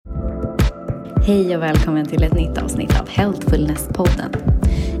Hej och välkommen till ett nytt avsnitt av Healthfulness-podden.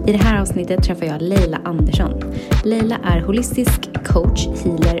 I det här avsnittet träffar jag Leila Andersson. Leila är holistisk coach,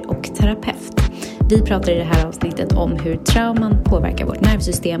 healer och terapeut. Vi pratar i det här avsnittet om hur trauman påverkar vårt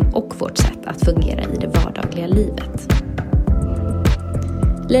nervsystem och vårt sätt att fungera i det vardagliga livet.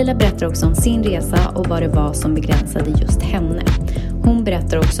 Leila berättar också om sin resa och vad det var som begränsade just henne. Hon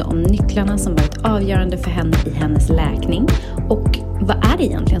berättar också om nycklarna som varit avgörande för henne i hennes läkning och vad är det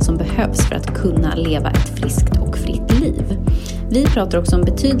egentligen som behövs för att kunna leva ett friskt och fritt liv. Vi pratar också om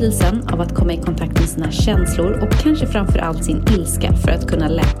betydelsen av att komma i kontakt med sina känslor och kanske framförallt sin ilska för att kunna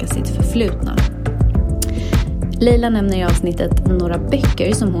läka sitt förflutna. Leila nämner i avsnittet några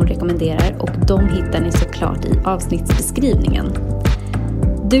böcker som hon rekommenderar och de hittar ni såklart i avsnittsbeskrivningen.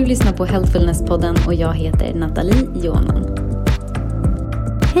 Du lyssnar på Healthfulness-podden och jag heter Nathalie Johanan.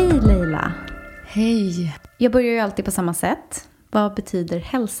 Hej Leila! Hej! Jag börjar ju alltid på samma sätt. Vad betyder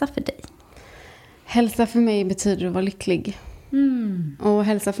hälsa för dig? Hälsa för mig betyder att vara lycklig. Och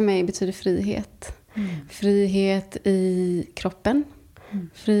hälsa för mig betyder frihet. Frihet i kroppen.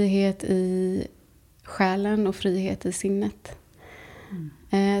 Frihet i själen och frihet i sinnet.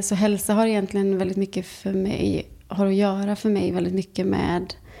 Så hälsa har egentligen väldigt mycket för mig, har att göra för mig väldigt mycket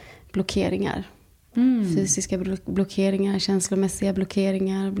med blockeringar. Fysiska blockeringar, känslomässiga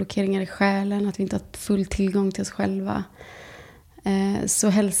blockeringar, blockeringar i själen, att vi inte har full tillgång till oss själva. Så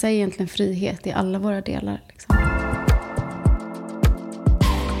hälsa är egentligen frihet i alla våra delar. Liksom.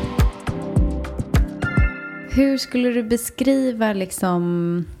 Hur skulle du beskriva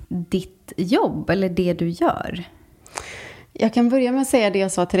liksom ditt jobb eller det du gör? Jag kan börja med att säga det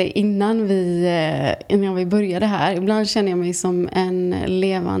jag sa till dig innan vi började här. Ibland känner jag mig som en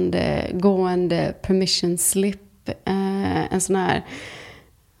levande, gående permission slip. En sån här,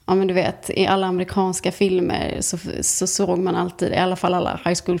 ja men du vet, i alla amerikanska filmer så såg man alltid, i alla fall alla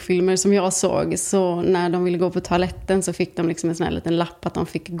high school-filmer som jag såg, så när de ville gå på toaletten så fick de liksom en sån här liten lapp att de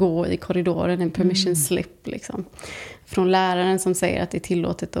fick gå i korridoren, en permission slip liksom. Från läraren som säger att det är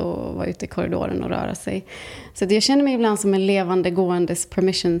tillåtet att vara ute i korridoren och röra sig. Så jag känner mig ibland som en levande gåendes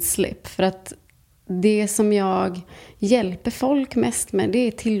permission slip. För att det som jag hjälper folk mest med, det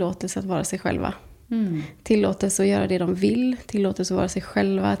är tillåtelse att vara sig själva. Tillåtelse att göra det de vill. Tillåtelse att vara sig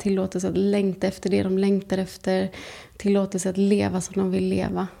själva. Tillåtelse att längta efter det de längtar efter. Tillåtelse att leva som de vill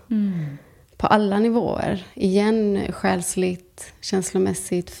leva. På alla nivåer. Igen, själsligt,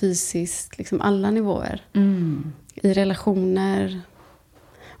 känslomässigt, fysiskt. Liksom alla nivåer. I relationer.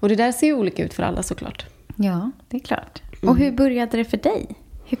 Och det där ser ju olika ut för alla såklart. Ja, det är klart. Och hur började det för dig?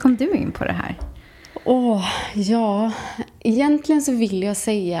 Hur kom du in på det här? Ja, egentligen så vill jag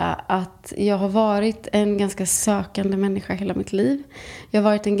säga att jag har varit en ganska sökande människa hela mitt liv. Jag har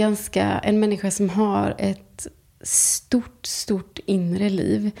varit en människa som har ett stort inre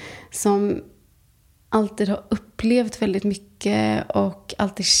liv. Som alltid har upplevt väldigt mycket och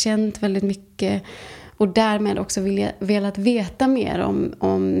alltid känt väldigt mycket. Och därmed också velat veta mer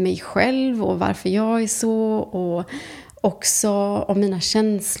om mig själv och varför jag är så. Och också om mina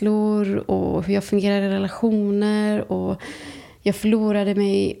känslor och hur jag fungerar i relationer. Och jag förlorade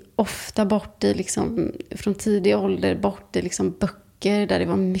mig ofta bort i, liksom, från tidig ålder, bort i liksom böcker där det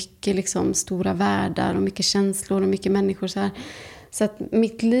var mycket liksom, stora världar och mycket känslor och mycket människor. Så att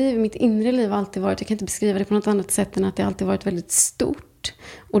mitt inre liv har alltid varit, jag kan inte beskriva det på något annat sätt än att det alltid varit väldigt stort.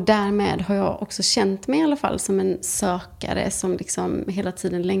 Och därmed har jag också känt mig i alla fall som en sökare som liksom hela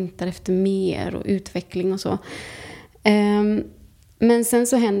tiden längtar efter mer och utveckling och så. Men sen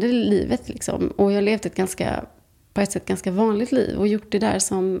så hände livet liksom, och jag levde på ett sätt ganska vanligt liv och gjort det där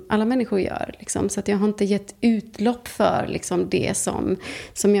som alla människor gör liksom, så att jag har inte gett utlopp för liksom det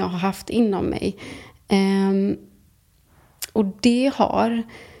som jag har haft inom mig. Och det har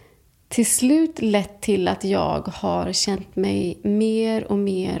till slut lett till att jag har känt mig mer och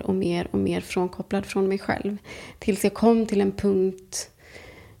mer frånkopplad från mig själv. Tills jag kom till en punkt,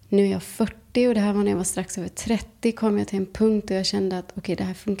 nu är jag 40 och det här var när jag var strax över 30, kom jag till en punkt där jag kände att okej, det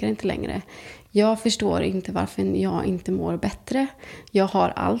här funkar inte längre. Jag förstår inte varför jag inte mår bättre. Jag har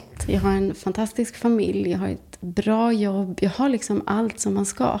allt. Jag har en fantastisk familj, jag har ett bra jobb, jag har liksom allt som man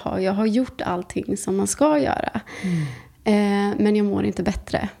ska ha. Jag har gjort allting som man ska göra. Men jag mår inte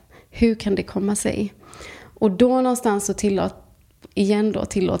bättre. Hur kan det komma sig? Och då någonstans så tillät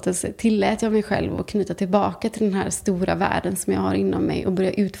jag mig själv att knyta tillbaka till den här stora världen som jag har inom mig och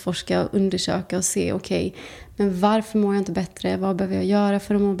börja utforska och undersöka och se okej, men varför mår jag inte bättre? Vad behöver jag göra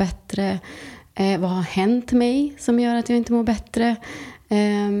för att må bättre? Vad har hänt mig som gör att jag inte mår bättre?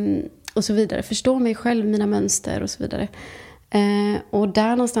 Och så vidare. Förstå mig själv, mina mönster och så vidare. Och där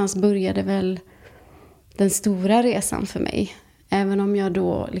någonstans började väl den stora resan för mig. Även om jag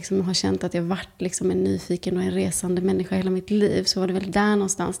då liksom har känt att jag varit liksom en nyfiken och en resande människa hela mitt liv, så var det väl där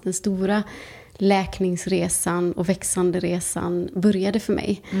någonstans den stora läkningsresan och växande resan började för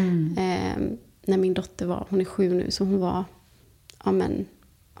mig. När min dotter hon är 7 nu, så hon var men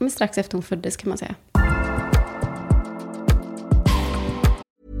strax efter hon föddes, kan man säga.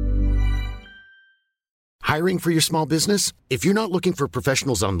 Hiring for your small business? If you're not looking for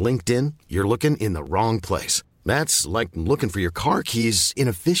professionals on LinkedIn, you're looking in the wrong place. That's like looking for your car keys in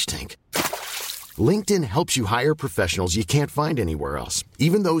a fish tank. LinkedIn helps you hire professionals you can't find anywhere else,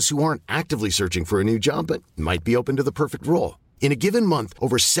 even those who aren't actively searching for a new job but might be open to the perfect role. In a given month,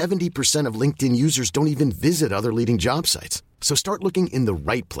 over 70% of LinkedIn users don't even visit other leading job sites. So start looking in the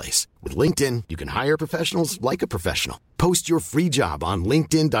right place. With LinkedIn, you can hire professionals like a professional. Post your free job on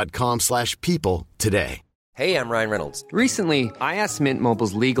linkedin.com/people today. Hey, I'm Ryan Reynolds. Recently, I asked Mint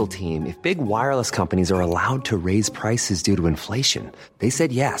Mobile's legal team if big wireless companies are allowed to raise prices due to inflation. They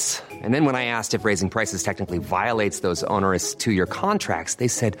said yes. And then when I asked if raising prices technically violates those onerous 2-year contracts, they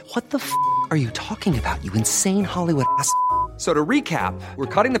said, "What the f*** are you talking about, you insane Hollywood ass?" So to recap,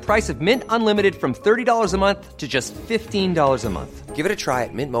 we're cutting the price of Mint Unlimited from $30 a month to just $15 a month. Give it a try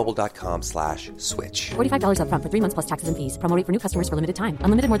at mintmobile.com/switch. $45 up front for 3 months plus taxes and fees. Promo rate for new customers for limited time.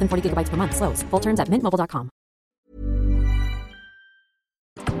 Unlimited more than 40 gigabytes per month. Slows full terms at mintmobile.com.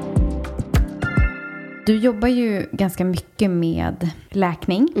 Du jobbar ju ganska mycket med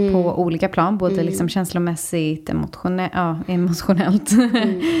läkning på olika plan. Både liksom känslomässigt, emotionellt,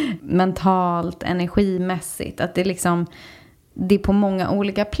 mentalt, energimässigt. Att det liksom... Det är på många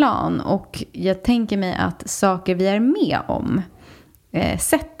olika plan, och jag tänker mig att saker vi är med om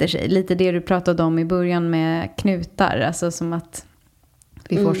sätter sig. Lite det du pratade om i början med knutar, alltså som att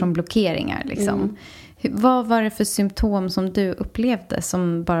vi får som blockeringar liksom. Vad var det för symptom som du upplevde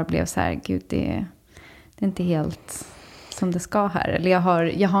som bara blev så här, gud det är inte helt som det ska här, eller jag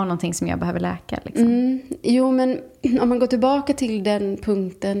har någonting som jag behöver läka liksom. Jo, men om man går tillbaka till den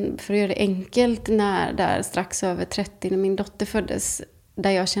punkten, för att göra det enkelt, där strax över 30 när min dotter föddes,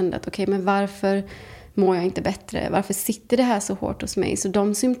 där jag kände att okej, men varför mår jag inte bättre? Varför sitter det här så hårt hos mig? Så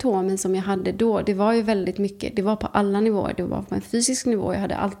de symptomen som jag hade då, det var ju väldigt mycket, det var på alla nivåer. Det var på en fysisk nivå, jag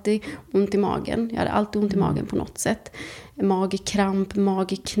hade alltid ont i magen. Jag hade alltid ont i magen på något sätt. Magkramp,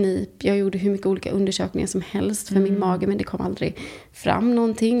 magknip. Jag gjorde hur mycket olika undersökningar som helst för min mage, men det kom aldrig fram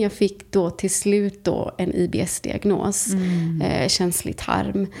någonting. Jag fick då till slut en IBS-diagnos, känslig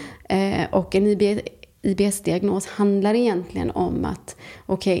tarm. Och en IBS-diagnos handlar egentligen om att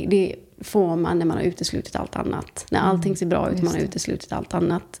okej, det får man när man har uteslutit allt annat. När allting ser bra ut och man har uteslutit allt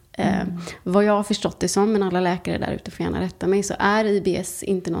annat. Vad jag har förstått det som, men alla läkare där ute får gärna rätta mig, så är IBS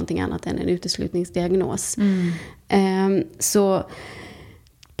inte någonting annat än en uteslutningsdiagnos. Så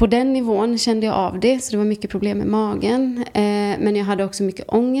på den nivån kände jag av det, så det var mycket problem med magen. Men jag hade också mycket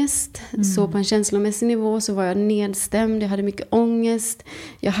ångest. Så på en känslomässig nivå så var jag nedstämd, jag hade mycket ångest.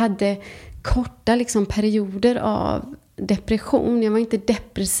 Jag hade korta liksom perioder av depression. Jag var inte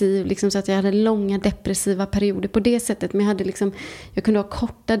depressiv liksom, så att jag hade långa depressiva perioder på det sättet, men jag kunde ha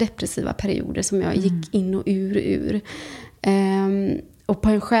korta depressiva perioder som jag gick in och ur. Och på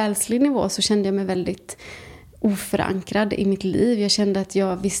en själslig nivå så kände jag mig väldigt oförankrad i mitt liv. Jag kände att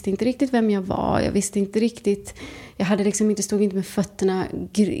jag visste inte riktigt vem jag var. Jag visste inte riktigt. Jag hade liksom inte, stod inte med fötterna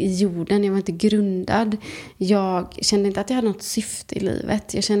i jorden. Jag var inte grundad. Jag kände inte att jag hade något syfte i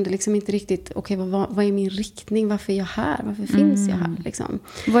livet. Jag kände liksom inte riktigt, okej, vad är min riktning? Varför är jag här? Varför finns jag här? Liksom.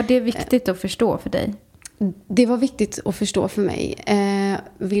 Var det viktigt att förstå för dig? Det var viktigt att förstå för mig.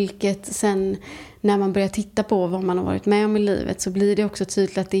 Vilket sen, när man börjar titta på vad man har varit med om i livet, så blir det också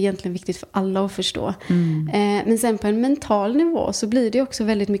tydligt att det är egentligen viktigt för alla att förstå. Men sen på en mental nivå så blir det också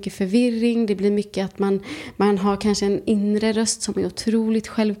väldigt mycket förvirring. Det blir mycket att man har kanske en inre röst som är otroligt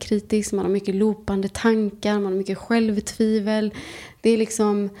självkritisk. Man har mycket loopande tankar, man har mycket självtvivel. Det är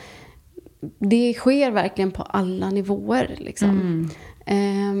liksom, det sker verkligen på alla nivåer liksom.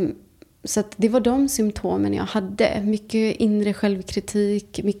 Så att det var de symptomen jag hade. Mycket inre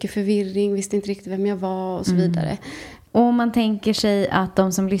självkritik, mycket förvirring, visste inte riktigt vem jag var och så vidare. Och om man tänker sig att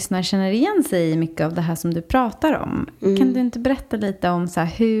de som lyssnar känner igen sig i mycket av det här som du pratar om. Kan du inte berätta lite om så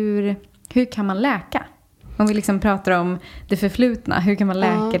här, hur kan man läka? Om vi liksom pratar om det förflutna, hur kan man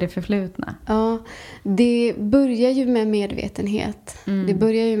läka det förflutna? Ja, det börjar ju med medvetenhet. Det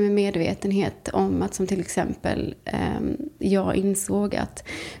börjar ju med medvetenhet om att, som till exempel jag insåg att,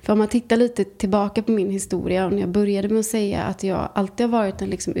 för om man tittar lite tillbaka på min historia, och när jag började med att säga att jag alltid har varit en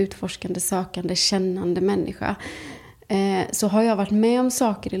liksom utforskande, sökande, kännande människa, så har jag varit med om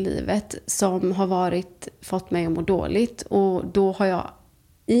saker i livet som har fått mig att må dåligt, och då har jag,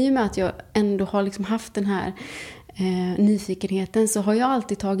 i och med att jag ändå har liksom haft den här nyfikenheten, så har jag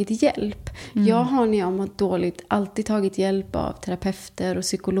alltid tagit hjälp. Jag har när jag mått dåligt alltid tagit hjälp av terapeuter och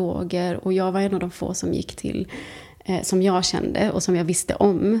psykologer, och jag var en av de få som gick till som jag kände och som jag visste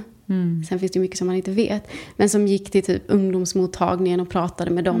om. Sen finns det mycket som man inte vet, men som gick till typ ungdomsmottagningen och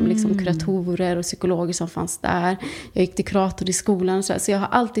pratade med dem, liksom kuratorer och psykologer som fanns där. Jag gick till kurator i skolan, så jag har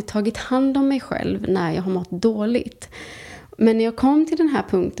alltid tagit hand om mig själv när jag har mått dåligt. Men när jag kom till den här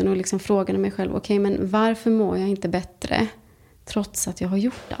punkten och liksom frågade mig själv, okej, men varför mår jag inte bättre? Trots att jag har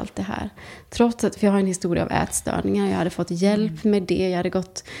gjort allt det här. Trots att jag har en historia av ätstörningar. Jag hade fått hjälp med det. Jag hade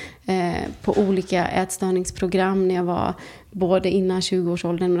gått på olika ätstörningsprogram när jag var både innan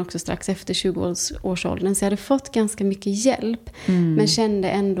 20-årsåldern men också strax efter 20-årsåldern. Så jag hade fått ganska mycket hjälp. Men kände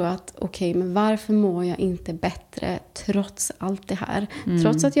ändå att okej, men varför mår jag inte bättre trots allt det här?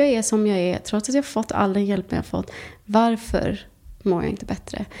 Trots att jag är som jag är. Trots att jag har fått all den hjälp jag har fått. Varför mår jag inte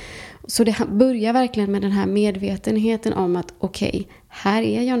bättre? Så det börjar verkligen med den här medvetenheten om att okej, här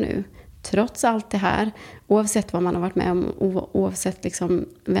är jag nu. Trots allt det här, oavsett vad man har varit med om, oavsett liksom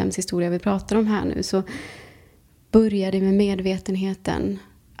vems historia vi pratar om här nu, så börjar det med medvetenheten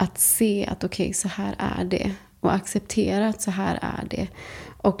att se att okej, så här är det. Och acceptera att så här är det.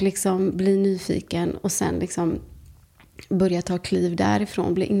 Och liksom bli nyfiken och sen liksom börja ta kliv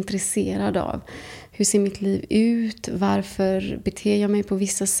därifrån, bli intresserad av hur ser mitt liv ut, varför beter jag mig på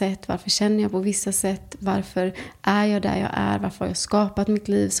vissa sätt, varför känner jag på vissa sätt, varför är jag där jag är, varför har jag skapat mitt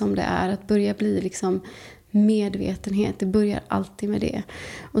liv som det är. Att börja bli liksom medvetenhet, det börjar alltid med det.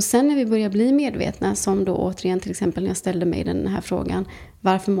 Och sen när vi börjar bli medvetna, som då återigen till exempel när jag ställde mig den här frågan,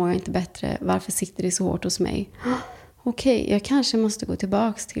 varför mår jag inte bättre, varför sitter det så hårt hos mig? Okej, jag kanske måste gå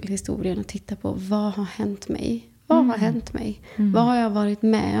tillbaks till historien och titta på vad har hänt mig. Vad har hänt mig? Vad har jag varit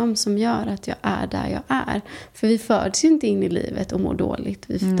med om som gör att jag är där jag är? För vi föds ju inte in i livet och mår dåligt.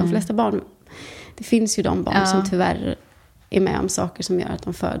 De flesta barn, det finns ju de barn som tyvärr är med om saker som gör att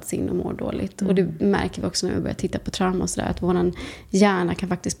de föds in och mår dåligt. Och det märker vi också när vi börjar titta på trauma och sådär, att vår hjärna kan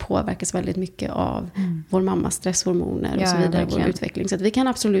faktiskt påverkas väldigt mycket av vår mammas stresshormoner och så vidare, vår utveckling. Så att vi kan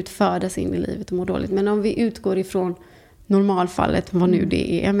absolut födas in i livet och må dåligt. Men om vi utgår ifrån normalfallet, vad nu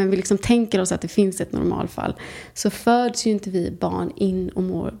det är, men vi liksom tänker oss att det finns ett normalfall, så föds ju inte vi barn in och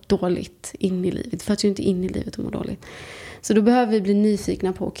mår dåligt in i livet. Föds ju inte in i livet och mår dåligt. Så då behöver vi bli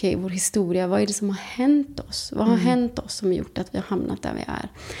nyfikna på, okej, vår historia, vad är det som har hänt oss? Vad har hänt oss som gjort att vi har hamnat där vi är?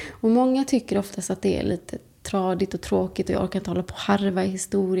 Och många tycker oftast att det är lite tradigt och tråkigt och jag orkar inte hålla på och harva i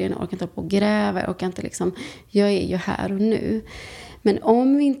historien, jag orkar inte hålla på och gräva, jag orkar inte liksom, jag är ju här och nu. Men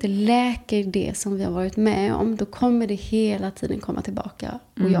om vi inte läker det som vi har varit med om, då kommer det hela tiden komma tillbaka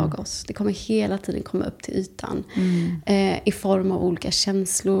och jaga oss. Det kommer hela tiden komma upp till ytan i form av olika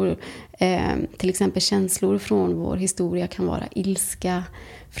känslor. Till exempel känslor från vår historia kan vara ilska,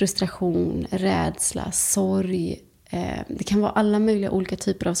 frustration, rädsla, sorg. Det kan vara alla möjliga olika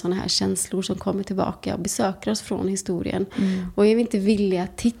typer av sådana här känslor som kommer tillbaka och besöker oss från historien. Och är vi inte villiga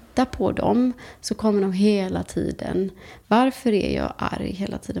att titta på dem, så kommer de hela tiden. Varför är jag arg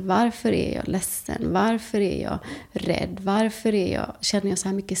hela tiden? Varför är jag ledsen? Varför är jag rädd? Varför känner jag så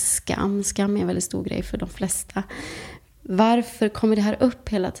här mycket skam? Skam är en väldigt stor grej för de flesta. Varför kommer det här upp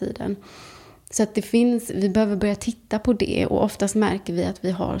hela tiden? Så att vi behöver börja titta på det, och oftast märker vi att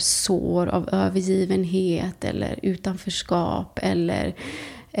vi har sår av övergivenhet eller utanförskap, eller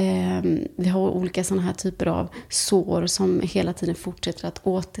vi har olika sådana här typer av sår som hela tiden fortsätter att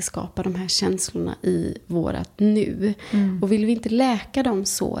återskapa de här känslorna i vårat nu. Och vill vi inte läka de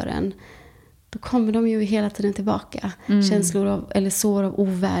såren, då kommer de ju hela tiden tillbaka. Känslor av, eller sår av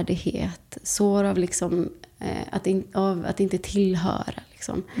ovärdighet, sår av liksom att inte tillhöra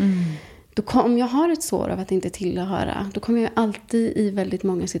liksom. Om jag har ett sår av att inte tillhöra, då kommer jag alltid i väldigt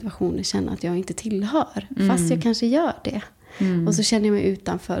många situationer känna att jag inte tillhör. Fast jag kanske gör det. Och så känner jag mig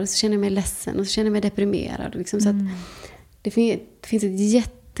utanför, och så känner jag mig ledsen, och så känner jag mig deprimerad. Liksom. Så att det finns ett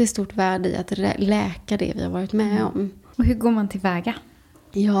jättestort värde i att läka det vi har varit med om. Och hur går man tillväga?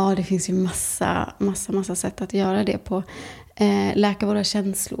 Ja, det finns ju massa sätt att göra det på. Läka våra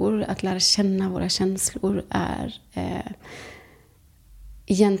känslor, att lära känna våra känslor är...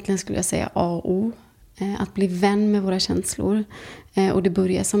 egentligen skulle jag säga A och O. Att bli vän med våra känslor. Och det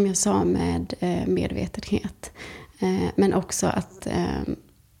börjar, som jag sa, med medvetenhet. Men också att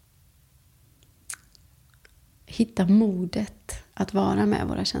hitta modet att vara med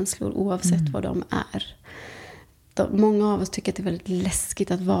våra känslor oavsett vad de är. Många av oss tycker att det är väldigt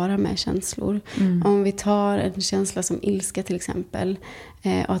läskigt att vara med känslor. Om vi tar en känsla som ilska till exempel,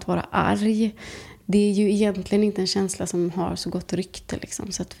 och att vara arg. Det är ju egentligen inte en känsla som har så gott rykte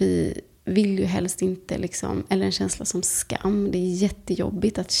liksom, så att vi vill ju helst inte liksom, eller en känsla som skam. Det är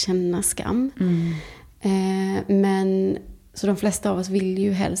jättejobbigt att känna skam. Men så de flesta av oss vill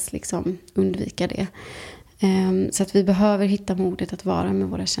ju helst liksom undvika det. Så att vi behöver hitta modet att vara med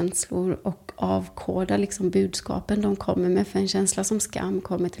våra känslor och avkoda liksom budskapen de kommer med. För en känsla som skam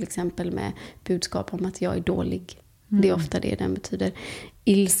kommer till exempel med budskap om att jag är dålig. Det är ofta det den betyder.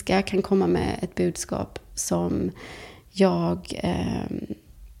 Ilska kan komma med ett budskap som jag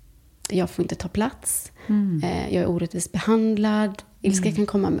får inte ta plats. Jag är orättvist behandlad. Ilska kan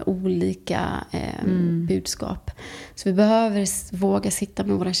komma med olika budskap. Så vi behöver våga sitta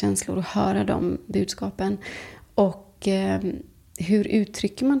med våra känslor och höra de budskapen. Och hur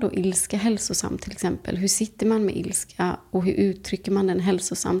uttrycker man då ilska hälsosamt till exempel? Hur sitter man med ilska och hur uttrycker man den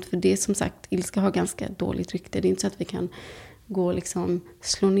hälsosamt? För det som sagt, ilska har ganska dåligt rykte. Det är inte så att vi kan gå och liksom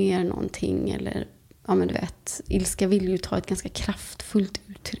slå ner någonting eller... Ja, men du vet, ilska vill ju ta ett ganska kraftfullt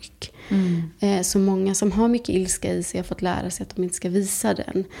uttryck. Så många som har mycket ilska i sig har fått lära sig att de inte ska visa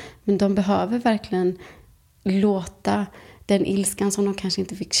den. Men de behöver verkligen låta den ilskan som de kanske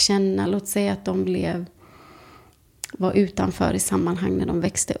inte fick känna. Låt säga att de var utanför i sammanhang när de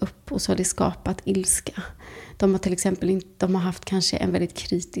växte upp och så har det skapat ilska. De har till exempel de har haft kanske en väldigt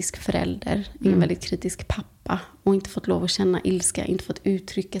kritisk förälder, en väldigt kritisk pappa och inte fått lov att känna ilska, inte fått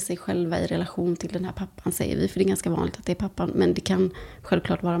uttrycka sig själva i relation till den här pappan, säger vi, för det är ganska vanligt att det är pappan, men det kan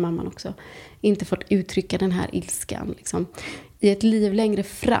självklart vara mamman också. Inte fått uttrycka den här ilskan liksom. I ett liv längre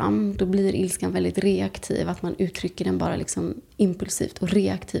fram, då blir ilskan väldigt reaktiv, att man uttrycker den bara liksom impulsivt och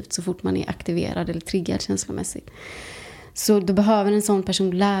reaktivt så fort man är aktiverad eller triggad känslomässigt. Så då behöver en sån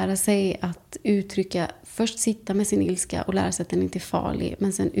person lära sig att uttrycka, först sitta med sin ilska och lära sig att den inte är farlig,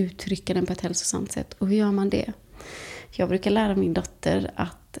 men sen uttrycka den på ett hälsosamt sätt. Och hur gör man det? Jag brukar lära min dotter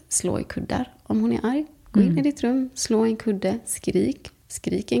att slå i kuddar om hon är arg. Gå in i ditt rum, slå en kudde,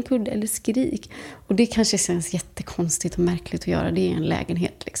 skrik i en kudde eller skrik. Och det kanske känns jättekonstigt och märkligt att göra det i en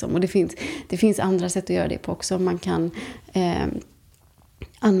lägenhet liksom. Och det finns andra sätt att göra det på också. Man kan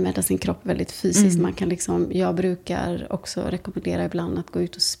använda sin kropp väldigt fysiskt. Man kan liksom, jag brukar också rekommendera ibland att gå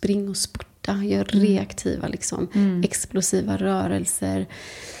ut och springa och spurta. Gör reaktiva liksom, explosiva rörelser.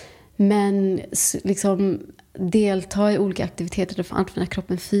 Men liksom delta i olika aktiviteter för att använda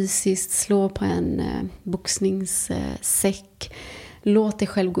kroppen fysiskt. Slå på en boxningssäck. Låt dig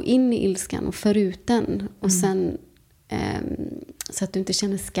själv gå in i ilskan och för ut den. Och sen så att du inte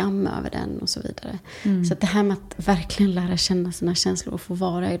känner skam över den och så vidare. Så att det här med att verkligen lära känna sina känslor och få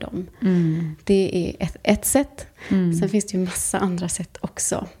vara i dem. Det är ett sätt. Sen finns det ju massa andra sätt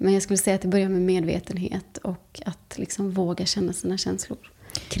också. Men jag skulle säga att det börjar med medvetenhet och att liksom våga känna sina känslor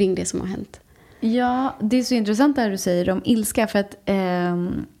kring det som har hänt. Ja, det är så intressant där du säger om ilska, för att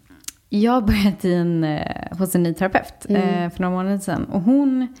jag började hos en ny terapeut för några månader sedan. Och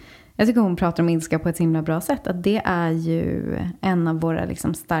jag tycker hon pratar om ilska på ett himla bra sätt. Att det är ju en av våra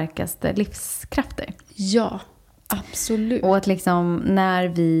liksom starkaste livskrafter. Ja, absolut. Och att liksom när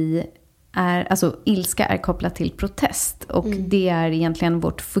vi alltså ilska är kopplat till protest. Och det är egentligen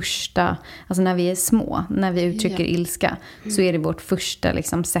vårt första, alltså när vi är små, när vi uttrycker ilska, så är det vårt första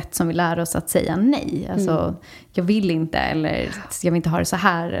liksom sätt som vi lär oss att säga nej. Alltså jag vill inte, eller jag vill inte ha det så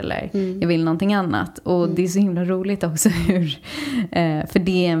här, eller jag vill någonting annat. Och det är så himla roligt också för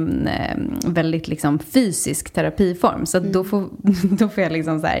det är en väldigt liksom fysisk terapiform. Så att då får jag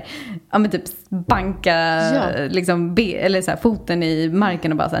liksom så här, ja men typ banka liksom eller så här, foten i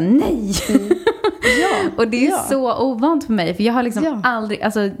marken och bara så här, nej. Och det är så ovant för mig, för jag har liksom aldrig,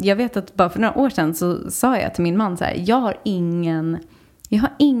 alltså jag vet att bara för några år sedan så sa jag till min man så här, jag har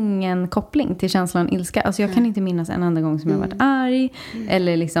ingen koppling till känslan ilska. Alltså jag kan inte minnas en enda gång som jag har varit arg.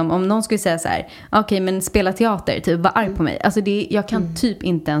 Eller liksom, om någon skulle säga så här, okej, men spela teater, typ, var arg på mig. Alltså jag kan typ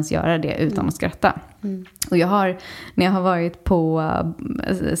inte ens göra det utan att skratta. Och när jag har varit på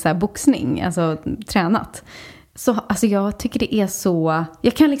så här, boxning, alltså tränat, så alltså jag tycker det är så,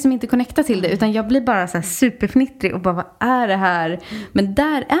 jag kan liksom inte connecta till det, utan jag blir bara så här superfnittrig och bara, vad är det här? Men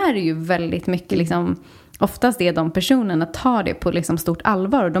där är det ju väldigt mycket liksom, oftast är de personerna tar det på liksom stort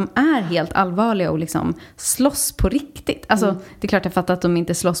allvar, och de är helt allvarliga och liksom slåss på riktigt. Alltså det är klart jag fattar att de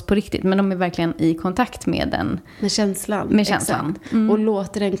inte slåss på riktigt, men de är verkligen i kontakt med den. Med känslan. Och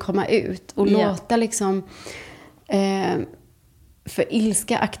låter den komma ut. Och låta liksom... för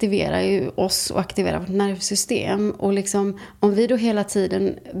ilska aktiverar ju oss och aktiverar vårt nervsystem. Och liksom, om vi då hela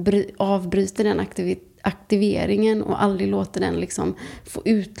tiden avbryter den aktiveringen och aldrig låter den liksom få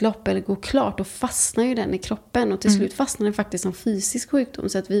utlopp eller gå klart, och fastnar ju den i kroppen, och till slut fastnar den faktiskt som fysisk sjukdom.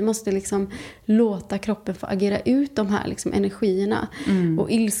 Så att vi måste liksom låta kroppen få agera ut de här liksom energierna.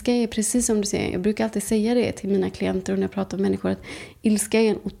 Och ilska är precis som du säger, jag brukar alltid säga det till mina klienter och när jag pratar med människor, att ilska är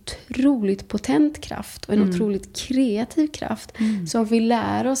en otroligt potent kraft och en otroligt kreativ kraft. Så om vi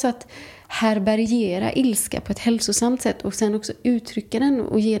lär oss att härbärgera ilska på ett hälsosamt sätt och sen också uttrycka den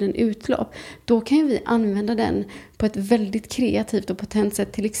och ge den utlopp, då kan vi använda den på ett väldigt kreativt och potent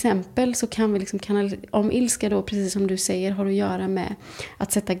sätt. Till exempel så kan vi liksom om ilska då, precis som du säger, har att göra med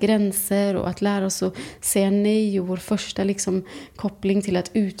att sätta gränser och att lära oss att säga nej, och vår första liksom koppling till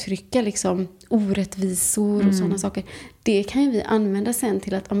att uttrycka liksom orättvisor och sådana saker. Det kan ju vi använda sen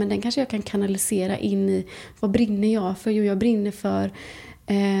till att men den kanske jag kan kanalisera in i, vad brinner jag för? Jo, jag brinner för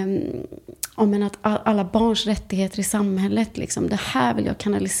att alla barns rättigheter i samhället, liksom, det här vill jag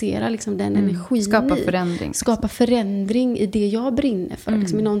kanalisera, liksom, den energin skapa förändring i det jag brinner för,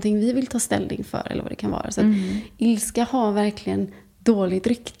 liksom, i någonting vi vill ta ställning för eller vad det kan vara. Så att ilska har verkligen dåligt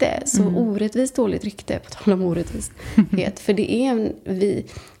rykte, så orättvist dåligt rykte, på tal om orättvisthet. För det är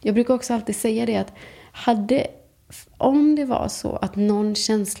jag brukar också alltid säga det, att om det var så att någon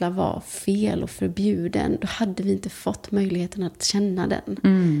känsla var fel och förbjuden, då hade vi inte fått möjligheten att känna den.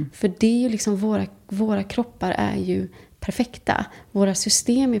 För det är ju liksom, våra kroppar är ju perfekta. Våra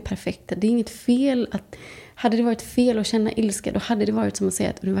system är perfekta. Det är inget fel hade det varit fel att känna ilska, då hade det varit som att säga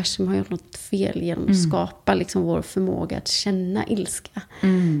att universum har gjort något fel genom att skapa liksom vår förmåga att känna ilska.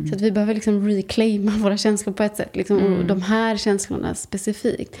 Så att vi behöver liksom reclaima våra känslor på ett sätt. Liksom, och de här känslorna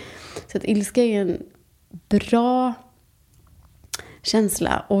specifikt. Så att ilska är en bra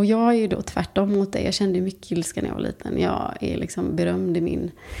känsla. Och jag är ju då tvärtom mot det. Jag kände mycket ilska när jag var liten. Jag är liksom berömd i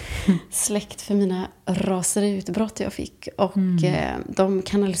min släkt för mina raseriutbrott jag fick. Och de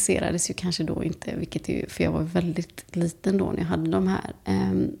kanaliserades ju kanske då inte, för jag var väldigt liten då när jag hade de här.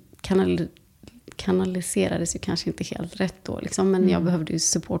 Kanaliserades ju kanske inte helt rätt då. Liksom, men jag behövde ju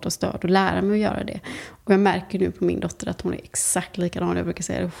support och stöd och lära mig att göra det. Och jag märker nu på min dotter att hon är exakt likadan. Jag brukar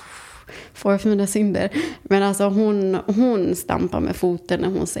säga det. Får jag för mina synder. Men alltså hon stampar med foten när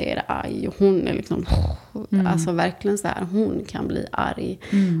hon säger aj. Och hon är liksom, alltså verkligen så här, hon kan bli arg.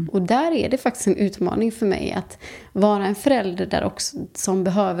 Och där är det faktiskt en utmaning för mig att vara en förälder där också, som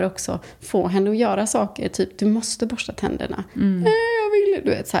behöver också få henne att göra saker. Typ, du måste borsta tänderna. Jag vill, du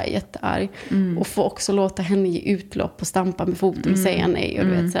vet, så här jättearg. Och få också låta henne ge utlopp och stampa med foten och säga nej. Och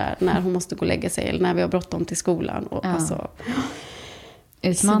du vet, så här, när hon måste gå och lägga sig eller när vi har bråttom till skolan. Och alltså...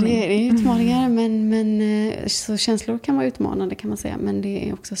 Utmaning. Så det är utmaningar, men så känslor kan vara utmanande, kan man säga. Men det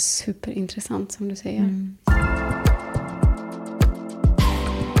är också superintressant, som du säger.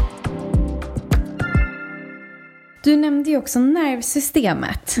 Du nämnde ju också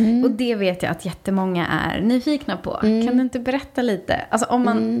nervsystemet. Och det vet jag att jättemånga är nyfikna på. Kan du inte berätta lite? Alltså om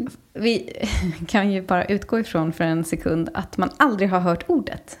man... Vi kan ju bara utgå ifrån för en sekund att man aldrig har hört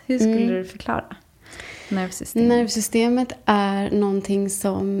ordet. Hur skulle du förklara? Nervsystemet är någonting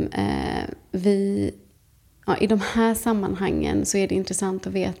som i de här sammanhangen så är det intressant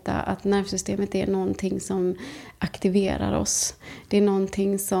att veta att nervsystemet är någonting som aktiverar oss. Det är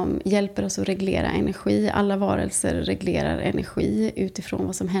någonting som hjälper oss att reglera energi. Alla varelser reglerar energi utifrån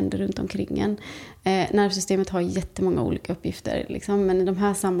vad som händer runt omkring en. Nervsystemet har jättemånga olika uppgifter, liksom, men i de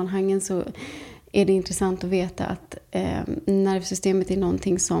här sammanhangen så är det intressant att veta att nervsystemet är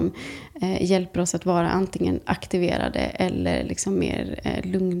någonting som hjälper oss att vara antingen aktiverade eller liksom mer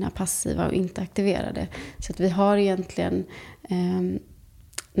lugna, passiva och inte aktiverade. Så att vi har egentligen...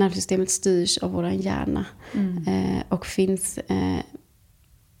 nervsystemet styrs av vår hjärna och finns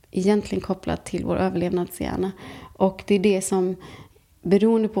egentligen kopplat till vår överlevnadshjärna. Och det är det som...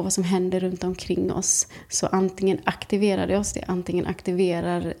 Beroende på vad som händer runt omkring oss, så antingen aktiverar det oss, det antingen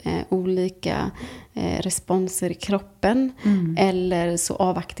aktiverar olika responser i kroppen, eller så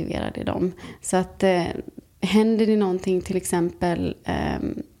avaktiverar det dem. Så att händer det någonting, till exempel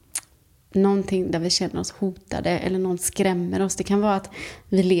någonting där vi känner oss hotade eller någon skrämmer oss. Det kan vara att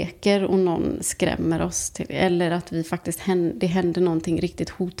vi leker och någon skrämmer oss eller att vi faktiskt det händer någonting riktigt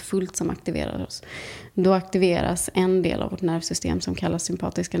hotfullt som aktiverar oss. Då aktiveras en del av vårt nervsystem som kallas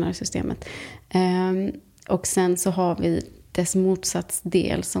sympatiska nervsystemet. Och sen så har vi dess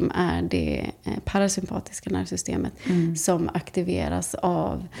motsatsdel som är det parasympatiska nervsystemet som aktiveras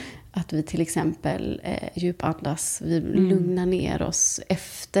av att vi till exempel djupandas, vi lugnar ner oss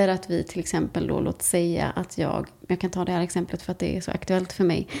efter att vi till exempel då, låt säga att jag kan ta det här exemplet för att det är så aktuellt för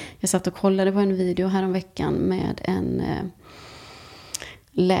mig. Jag satt och kollade på en video här om veckan med en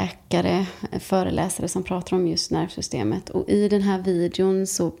läkare, föreläsare som pratar om just nervsystemet. Och i den här videon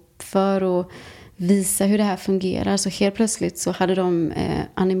så för att visa hur det här fungerar. Så helt plötsligt så hade de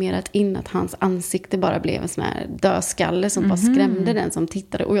animerat in att hans ansikte bara blev en sån här dödskalle som bara skrämde den som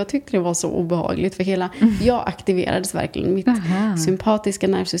tittade. Och jag tyckte det var så obehagligt för jag aktiverades verkligen. Mitt sympatiska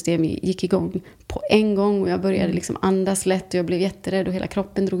nervsystem gick igång på en gång och jag började liksom andas lätt och jag blev jätterädd och hela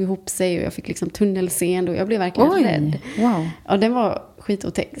kroppen drog ihop sig och jag fick liksom tunnelseende och jag blev verkligen rädd. Wow. Ja, den var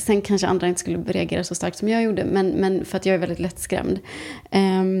skitotäck. Sen kanske andra inte skulle reagera så starkt som jag gjorde, men för att jag är väldigt lättskrämd.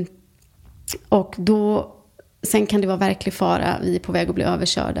 Och då, sen kan det vara verklig fara. Vi är på väg att bli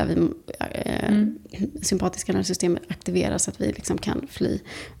överkörda. Sympatiska nervsystemet aktiveras så att vi liksom kan fly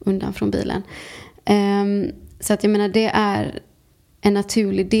undan från bilen. Så att jag menar, det är en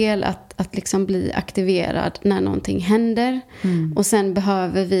naturlig del att liksom bli aktiverad när någonting händer. Och sen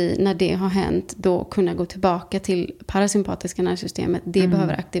behöver vi, när det har hänt, då kunna gå tillbaka till parasympatiska nervsystemet. Det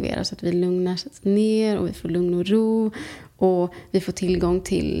behöver aktiveras så att vi lugnar ner och vi får lugn och ro. Och vi får tillgång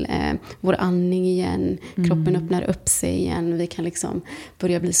till vår andning igen. Kroppen öppnar upp sig igen. Vi kan liksom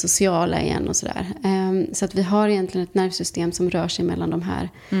börja bli sociala igen och sådär. Så att vi har egentligen ett nervsystem som rör sig mellan de här.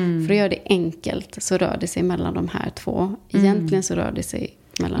 För att göra det enkelt så rör det sig mellan de här två. Egentligen så rör det sig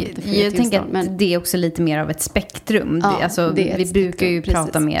mellan lite fler jag tänker tillstånd. att det är också lite mer av ett spektrum. Ja, alltså, vi brukar ju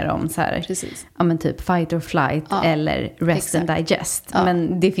prata mer om så här, ja, men typ fight or flight eller rest and digest. Ja.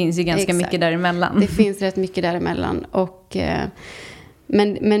 Men det finns ju ganska mycket däremellan. Det finns rätt mycket däremellan. Och,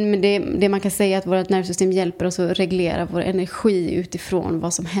 men det man kan säga är att vårt nervsystem hjälper oss att reglera vår energi utifrån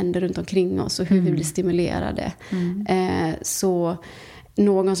vad som händer runt omkring oss och hur vi blir stimulerade. Så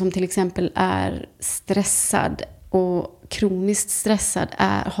någon som till exempel är stressad och kroniskt stressad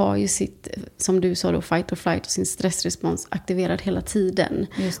har ju sitt, som du sa då, fight or flight och sin stressrespons aktiverad hela tiden.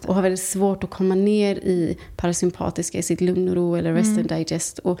 Och har väldigt svårt att komma ner i parasympatiska, i sitt lugn och ro eller rest and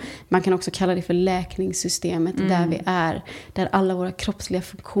digest. Och man kan också kalla det för läkningssystemet där vi är, där alla våra kroppsliga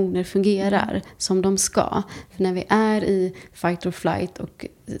funktioner fungerar som de ska. För när vi är i fight or flight och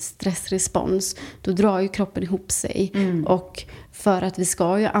stressrespons, då drar ju kroppen ihop sig. Och för att vi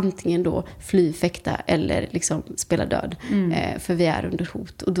ska ju antingen då fly, fäkta eller liksom spela död. För vi är under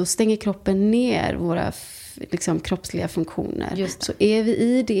hot. Och då stänger kroppen ner våra liksom kroppsliga funktioner. Så är vi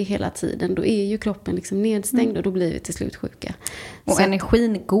i det hela tiden, då är ju kroppen liksom nedstängd och då blir vi till slut sjuka. Och så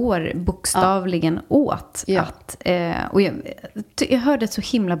energin går bokstavligen åt. Ja. Och jag hörde ett så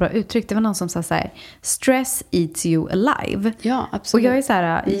himla bra uttryck. Det var någon som sa så här: stress eats you alive. Ja, absolut. Och jag är så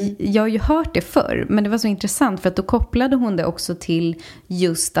här, jag har ju hört det förr, men det var så intressant för att då kopplade hon det också till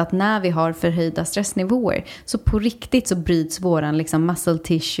just att när vi har förhöjda stressnivåer så på riktigt så bryts våran liksom muscle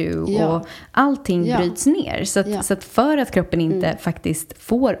tissue och allting bryts ner. Så att för att kroppen inte faktiskt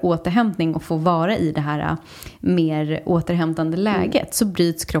får återhämtning och får vara i det här mer återhämtande läget så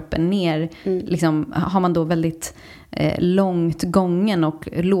bryts kroppen ner. Liksom, har man då väldigt långt gången och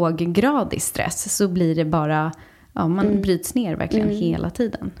låggradig stress så blir det bara... Ja, man bryts ner verkligen hela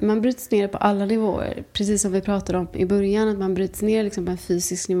tiden. Man bryts ner på alla nivåer. Precis som vi pratade om i början. Att man bryts ner liksom på en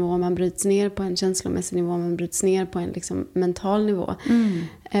fysisk nivå. Man bryts ner på en känslomässig nivå. Man bryts ner på en liksom mental nivå.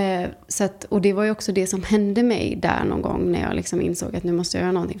 Så att, och det var ju också det som hände mig där någon gång. När jag liksom insåg att nu måste jag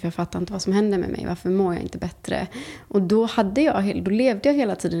göra någonting. För jag fattar inte vad som hände med mig. Varför mår jag inte bättre? Och då levde jag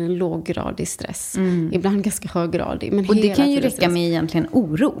hela tiden en låggradig stress. Ibland ganska höggradig. Men och det kan ju räcka med egentligen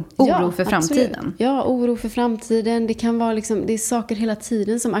oro. Oro för framtiden. Absolut. Ja, oro för framtiden. Det kan vara liksom, det är saker hela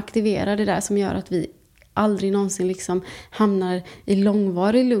tiden som aktiverar det där som gör att vi aldrig någonsin liksom hamnar i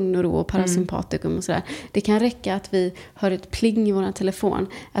långvarig lugn och ro och parasympatikum och sådär. Det kan räcka att vi hör ett pling i vår telefon,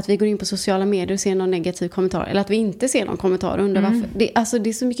 att vi går in på sociala medier och ser någon negativ kommentar, eller att vi inte ser någon kommentar och undrar varför. Det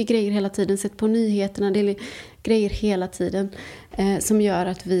är så mycket grejer hela tiden, sett på nyheterna, det är grejer hela tiden som gör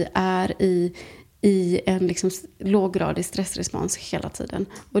att vi är i en liksom låggradig stressrespons hela tiden.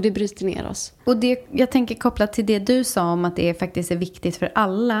 Och det bryter ner oss. Och det, jag tänker kopplat till det du sa om att det faktiskt är viktigt för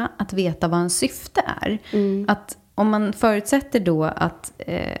alla att veta vad en syfte är. Att om man förutsätter då att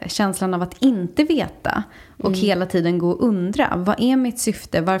känslan av att inte veta och hela tiden gå och undra, vad är mitt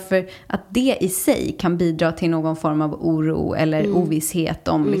syfte? Varför att det i sig kan bidra till någon form av oro eller ovisshet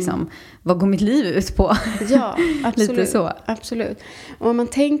om liksom, vad går mitt liv ut på? Ja, absolut. Lite så. Absolut. Och om man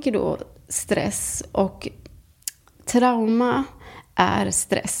tänker då stress och trauma är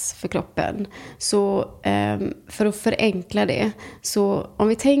stress för kroppen. Så för att förenkla det, så om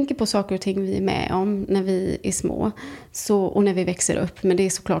vi tänker på saker och ting vi är med om när vi är små och när vi växer upp, men det är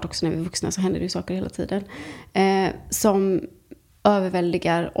såklart också när vi är vuxna, så händer det ju saker hela tiden som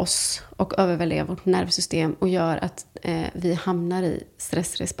överväldigar oss och överväldigar vårt nervsystem och gör att vi hamnar i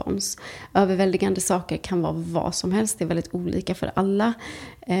stressrespons. Överväldigande saker kan vara vad som helst, det är väldigt olika för alla.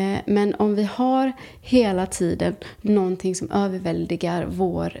 Men om vi har hela tiden någonting som överväldigar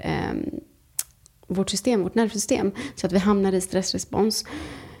vårt system, vårt nervsystem. Så att vi hamnar i stressrespons.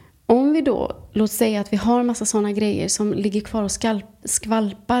 Om vi då, låt säga att vi har en massa sådana grejer som ligger kvar och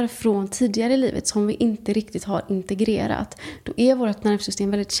skvalpar från tidigare i livet som vi inte riktigt har integrerat, då är vårt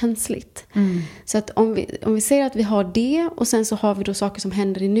nervsystem väldigt känsligt. Så att om vi säger att vi har det och sen så har vi då saker som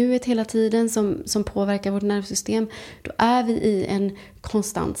händer i nuet hela tiden som påverkar vårt nervsystem, då är vi i en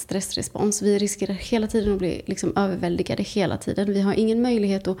konstant stressrespons. Vi riskerar hela tiden att bli liksom överväldigade hela tiden. Vi har ingen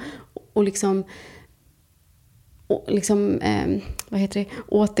möjlighet att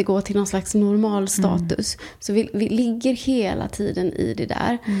återgå till någon slags normal status. Så vi ligger hela tiden i det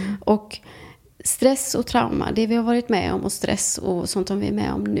där. Och stress och trauma, det vi har varit med om, och stress och sånt som vi är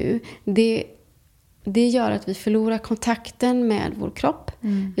med om nu, det gör att vi förlorar kontakten med vår kropp.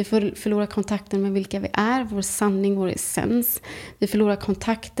 Vi förlorar kontakten med vilka vi är, vår sanning, vår essens. Vi förlorar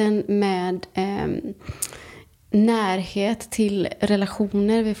kontakten med närhet till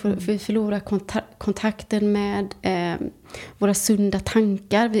relationer. Vi förlorar kontakten med våra sunda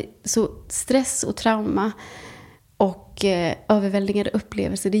tankar. Så stress och trauma och överväldigande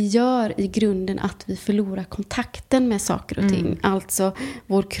upplevelser, det gör i grunden att vi förlorar kontakten med saker och ting. Alltså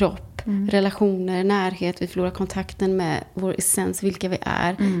vår kropp, relationer, närhet. Vi förlorar kontakten med vår essens, vilka vi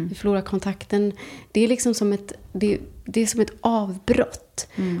är. Vi förlorar kontakten. Det är liksom som det är som ett avbrott.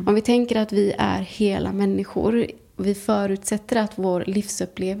 Om vi tänker att vi är hela människor, vi förutsätter att vår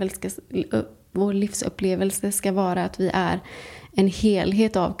livsupplevelse ska vara att vi är en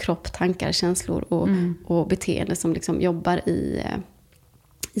helhet av kropp, tankar, känslor och beteende som liksom jobbar i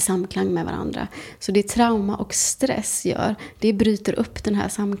samklang med varandra. Så det trauma och stress gör, det bryter upp den här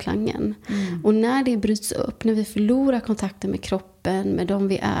samklangen. Och när det bryts upp, när vi förlorar kontakten med kroppen, med dem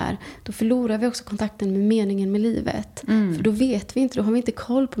vi är, då förlorar vi också kontakten med meningen med livet. För då vet vi inte, då har vi inte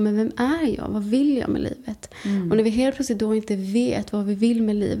koll på, men vem är jag? Vad vill jag med livet? Och när vi helt plötsligt då inte vet vad vi vill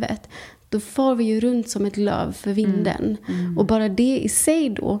med livet, då får vi ju runt som ett löv för vinden. Och bara det i sig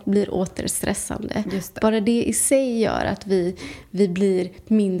då blir återstressande. Bara det i sig gör att vi blir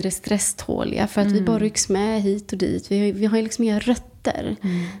mindre stresståliga. För att vi bara rycks med hit och dit. Vi har liksom inga rötter.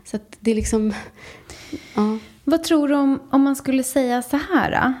 Så att det är liksom... Ja. Vad tror du om man skulle säga så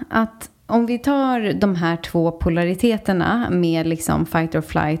här? Att om vi tar de här två polariteterna med liksom fight or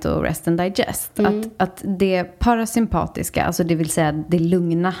flight och rest and digest. Att det parasympatiska, alltså det vill säga det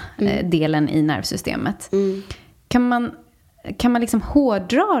lugna delen i nervsystemet. Kan man liksom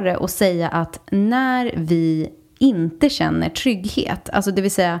hårdra det och säga att när vi inte känner trygghet, alltså det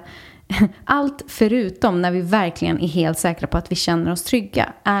vill säga allt förutom när vi verkligen är helt säkra på att vi känner oss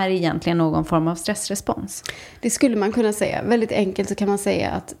trygga, är egentligen någon form av stressrespons? Det skulle man kunna säga. Väldigt enkelt så kan man säga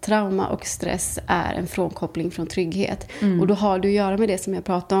att trauma och stress är en frånkoppling från trygghet. Och då har det att göra med det som jag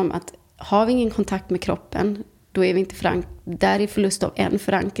pratade om, att har vi ingen kontakt med kroppen, då är vi inte där är förlust av en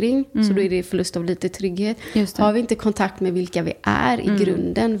förankring, så då är det förlust av lite trygghet. Har vi inte kontakt med vilka vi är i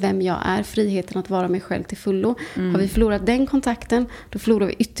grunden, vem jag är, friheten att vara mig själv till fullo. Har vi förlorat den kontakten, då förlorar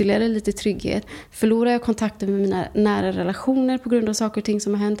vi ytterligare lite trygghet. Förlorar jag kontakten med mina nära relationer på grund av saker och ting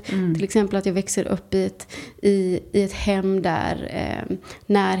som har hänt, till exempel att jag växer upp i ett hem där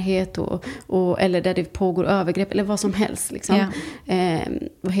närhet eller där det pågår övergrepp eller vad som helst liksom.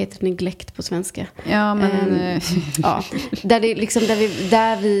 Vad heter det, neglect på svenska? Ja, men ja,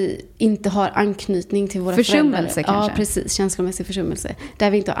 där vi inte har anknytning till våra försummelse föräldrar. kanske. Ja, precis, känslomässig försummelse.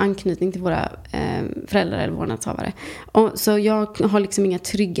 Där vi inte har anknytning till våra föräldrar eller vårdnadshavare. Så jag har liksom inga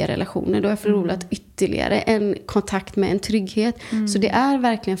trygga relationer. Då har jag förlorat ytterligare en kontakt med en trygghet. Så det är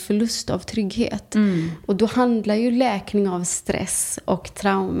verkligen förlust av trygghet. Och då handlar ju läkning av stress och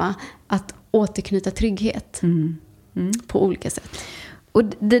trauma att återknyta trygghet på olika sätt. Och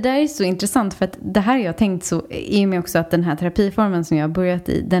det där är så intressant, för att det här jag tänkt så i och med också att den här terapiformen som jag har börjat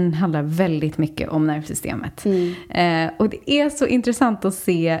i, den handlar väldigt mycket om nervsystemet. Och det är så intressant att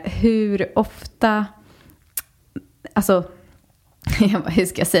se hur ofta, alltså hur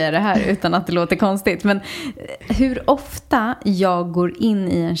ska jag säga det här utan att det låter konstigt, men hur ofta jag går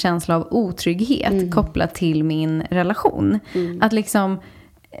in i en känsla av otrygghet kopplat till min relation. Att liksom...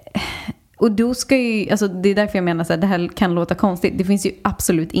 Och då ska ju, alltså det är därför jag menar så här, det här kan låta konstigt. Det finns ju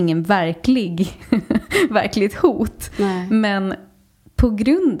absolut ingen verkligt hot. Nej. Men på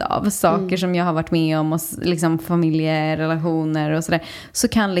grund av saker som jag har varit med om och liksom familjerelationer och sådär, så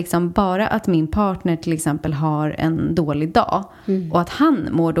kan liksom bara att min partner till exempel har en dålig dag och att han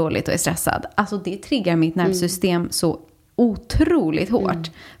mår dåligt och är stressad, alltså det triggar mitt nervsystem så otroligt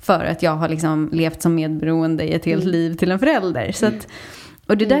hårt för att jag har liksom levt som medberoende i ett helt liv till en förälder. Så att,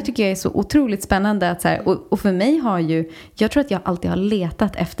 och det där tycker jag är så otroligt spännande att så här, och för mig har ju, jag tror att jag alltid har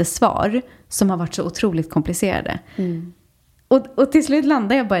letat efter svar som har varit så otroligt komplicerade. Och till slut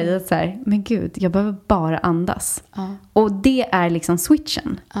landar jag bara i att så här, men gud, jag behöver bara andas. Ja. Och det är liksom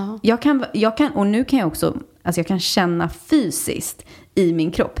switchen. Ja. Jag kan, och nu kan jag också, alltså jag kan känna fysiskt i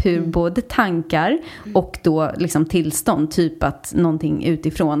min kropp hur både tankar och då liksom tillstånd, typ att någonting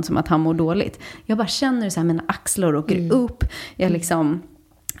utifrån som att han mår dåligt. Jag bara känner så här, mina axlar åker upp. Jag liksom,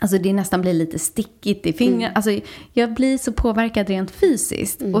 alltså det nästan blir lite stickigt i fingrarna. Alltså jag blir så påverkad rent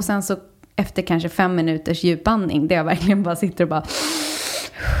fysiskt. Och sen så efter kanske 5 minuters djupandning där jag verkligen bara sitter och bara...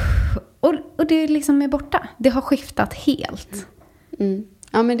 Och det liksom är borta. Det har skiftat helt.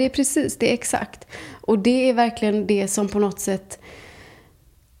 Ja, men det är precis, det är exakt. Och det är verkligen det som på något sätt...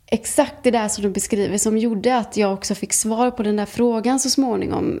 Exakt det där som du beskriver som gjorde att jag också fick svar på den där frågan så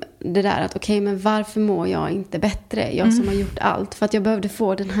småningom. Det där att okej, men varför mår jag inte bättre? Jag som har gjort allt. För att jag behövde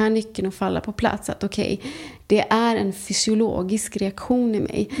få den här nyckeln att falla på plats. Att okej, det är en fysiologisk reaktion i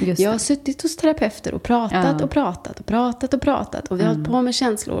mig. Jag har suttit hos terapeuter och pratat och pratat. Och vi har hållit på med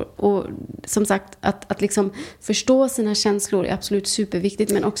känslor. Och som sagt, att liksom förstå sina känslor är absolut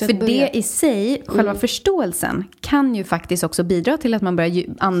superviktigt. Men också för att börja... det i sig, själva förståelsen, kan ju faktiskt också bidra till att man börjar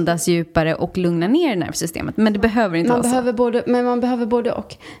andas djupare och lugna ner nervsystemet. Men det behöver inte vara så. Men man behöver både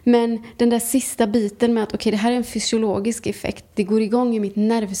och. Men den där sista biten med att okej, det här är en fysiologisk effekt. Det går igång i mitt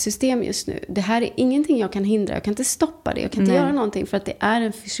nervsystem just nu. Det här är ingenting jag kan hindra. Jag kan inte stoppa det. Jag kan inte göra någonting för att det är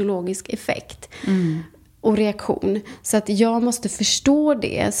en fysiologisk effekt. Och reaktion. Så att jag måste förstå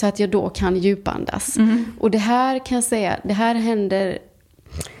det så att jag då kan djupandas. Och det här kan jag säga, det här händer...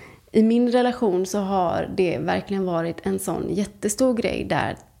 I min relation så har det verkligen varit en sån jättestor grej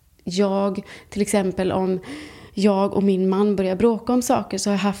där jag, till exempel om jag och min man börjar bråka om saker, så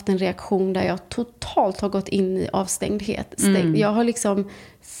har jag haft en reaktion där jag totalt har gått in i avstängdhet. Jag har liksom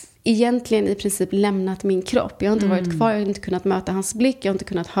egentligen i princip lämnat min kropp. Jag har inte varit kvar, jag har inte kunnat möta hans blick, jag har inte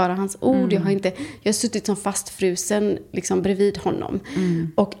kunnat höra hans ord. Jag har suttit som fastfrusen liksom bredvid honom.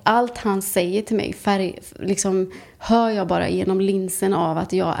 Och allt han säger till mig liksom, hör jag bara genom linsen av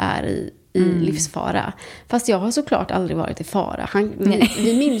att jag är i livsfara. Fast jag har såklart aldrig varit i fara.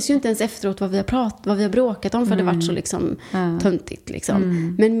 Vi minns ju inte ens efteråt vad vi har bråkat om, för det varit så liksom töntigt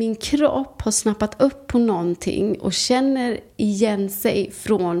liksom. Men min kropp har snappat upp på någonting och känner igen sig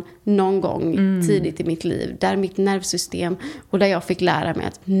från någon gång tidigt i mitt liv, där mitt nervsystem och där jag fick lära mig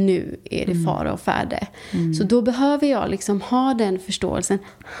att nu är det fara och färde. Så då behöver jag liksom ha den förståelsen.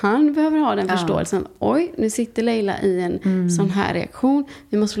 Han behöver ha den förståelsen. Oj, nu sitter Leila i en sån här reaktion.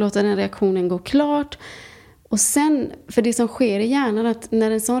 Vi måste låta den reaktionen gå klart. Och sen, för det som sker i hjärnan, att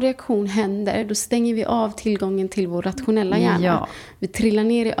när en sån reaktion händer, då stänger vi av tillgången till vår rationella hjärna. Vi trillar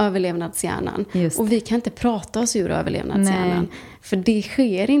ner i överlevnadshjärnan. Och vi kan inte prata oss ur överlevnadshjärnan. För det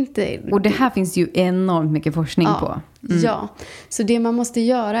sker inte. Och det här finns ju enormt mycket forskning på. Ja, så det man måste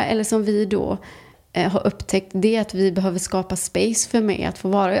göra, eller som vi då har upptäckt, det är att vi behöver skapa space för mig att få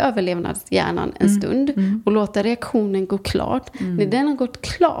vara i överlevnadshjärnan en stund. Och låta reaktionen gå klart. När den har gått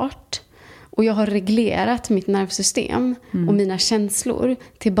klart och jag har reglerat mitt nervsystem och mina känslor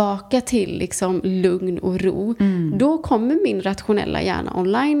tillbaka till liksom lugn och ro, då kommer min rationella hjärna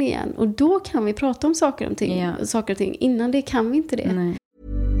online igen. Och då kan vi prata om saker och ting. Innan det kan vi inte det. Nej.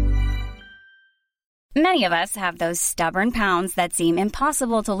 Many of us have those stubborn pounds that seem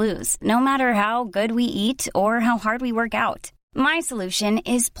impossible to lose, no matter how good we eat or how hard we work out. My solution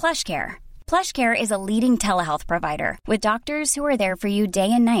is PlushCare. PlushCare is a leading telehealth provider with doctors who are there for you day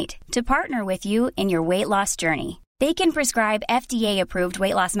and night to partner with you in your weight loss journey. They can prescribe FDA-approved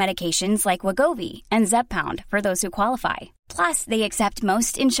weight loss medications like Wegovy and Zepbound for those who qualify. Plus, they accept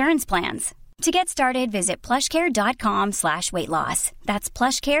most insurance plans. To get started, visit plushcare.com/weightloss. That's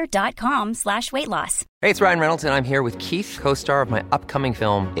plushcare.com/weightloss. Hey, it's Ryan Reynolds, and I'm here with Keith, co-star of my upcoming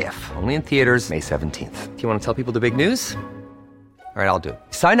film, If, only in theaters May 17th. Do you want to tell people the big news? All right, I'll do it.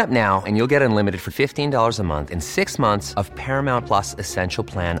 Sign up now and you'll get unlimited for $15 a month and 6 months of Paramount Plus Essential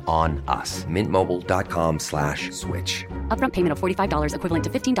Plan on us. MintMobile.com/switch. Upfront payment of $45 equivalent to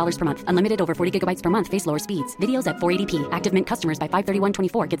 $15 per month. Unlimited over 40 gigabytes per month. Face lower speeds. Videos at 480p. Active Mint customers by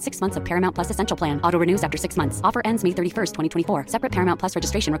 531.24 get 6 months of Paramount Plus Essential Plan. Auto renews after 6 months. Offer ends May 31st, 2024. Separate Paramount Plus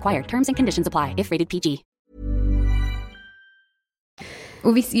registration required. Terms and conditions apply if rated PG.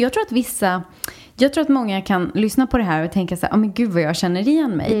 Och jag tror att många kan lyssna på det här och tänka så här, men gud vad jag känner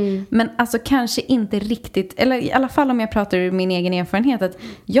igen mig. Men alltså kanske inte riktigt, eller i alla fall om jag pratar ur min egen erfarenhet, att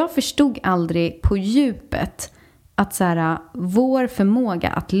jag förstod aldrig på djupet att så här, vår förmåga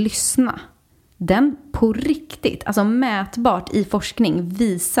att lyssna, den på riktigt, alltså mätbart i forskning,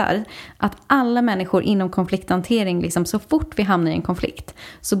 visar att alla människor inom konflikthantering, liksom, så fort vi hamnar i en konflikt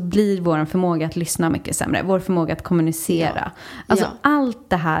så blir vår förmåga att lyssna mycket sämre, vår förmåga att kommunicera. Alltså allt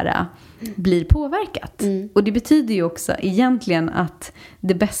det här blir påverkat. Och det betyder ju också egentligen att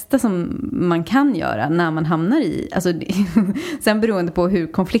det bästa som man kan göra när man hamnar i, alltså sen beroende på hur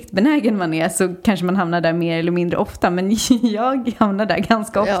konfliktbenägen man är, så kanske man hamnar där mer eller mindre ofta, men jag hamnar där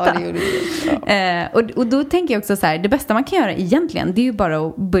ganska ofta. Ja, det gjorde du. Och då tänker jag också så här, det bästa man kan göra egentligen, det är ju bara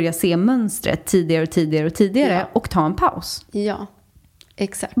att börja se mönstret tidigare och ta en paus. Ja,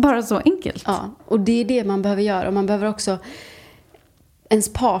 exakt. Bara så enkelt. Ja, och det är det man behöver göra. Och man behöver också,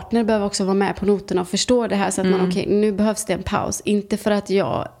 ens partner behöver också vara med på noterna och förstå det här, så att man, okej, nu behövs det en paus. Inte för att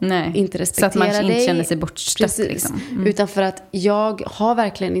jag inte respekterar dig. Så att man inte känner sig bortstött. Liksom. Utan för att jag har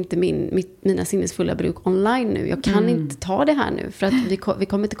verkligen inte mina sinnesfulla bruk online nu. Jag kan inte ta det här nu, för att vi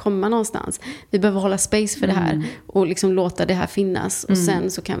kommer inte komma någonstans. Vi behöver hålla space för det här och liksom låta det här finnas. Och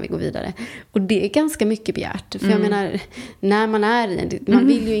sen så kan vi gå vidare. Och det är ganska mycket begärt. För jag menar, när man är i man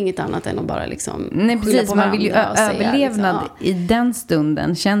vill ju inget annat än att bara liksom precis, på man vill ju överlevnad liksom, i den stunden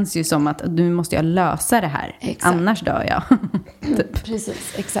känns ju som att nu måste jag lösa det här. Exakt. Annars dör jag. Typ.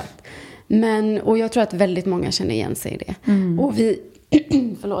 Precis, exakt. Och jag tror att väldigt många känner igen sig i det. Och vi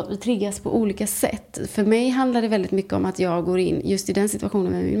triggas på olika sätt. För mig handlar det väldigt mycket om att jag går in, just i den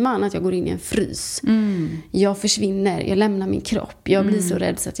situationen med min man, att jag går in i en frys. Jag försvinner, jag lämnar min kropp. Jag blir så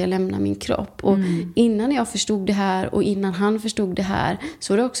rädd så att jag lämnar min kropp. Och innan jag förstod det här och innan han förstod det här,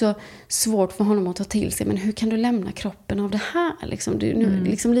 så är det också svårt för honom att ta till sig. Men hur kan du lämna kroppen av det här? Liksom,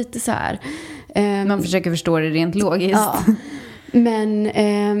 liksom lite så här. Man försöker förstå det rent logiskt. Ja. Men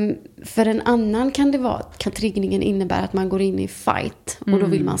för en annan kan triggningen innebära att man går in i fight. Och då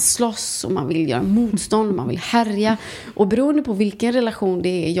vill man slåss och man vill göra motstånd och man vill härja. Och beroende på vilken relation det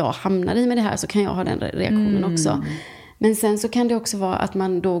är jag hamnar i med det här, så kan jag ha den reaktionen också. Men sen så kan det också vara att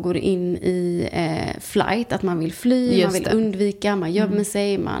man då går in i flight, att man vill fly, man vill undvika, man gömmer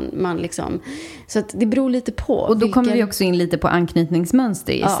sig, man liksom... Så att det beror lite på. Och då kommer vi också in lite på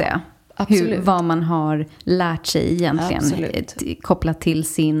anknytningsmönster, gissar jag. Vad man har lärt sig egentligen. Kopplat till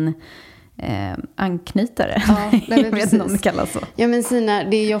sin anknytare. Ja, jag vet inte om det kallas så. Ja, men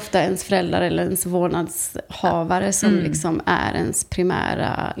det är ju ofta ens föräldrar eller ens vårdnadshavare som liksom är ens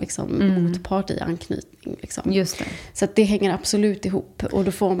primära liksom, motpart i anknytning. Liksom. Just det. Så att det hänger absolut ihop. Och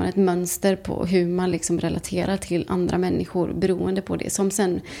då får man ett mönster på hur man liksom relaterar till andra människor beroende på det. Som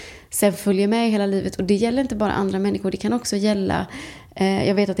sen följer med hela livet. Och det gäller inte bara andra människor. Det kan också gälla...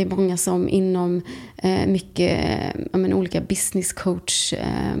 Jag vet att det är många som inom mycket olika business coach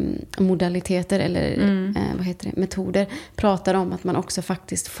modaliteter eller metoder pratar om att man också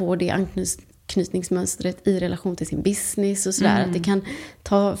faktiskt får det anknytningsmönstret i relation till sin business och sådär. Att det kan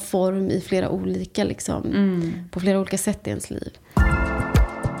ta form i flera olika på flera olika sätt i ens liv.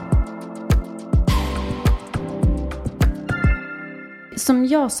 Som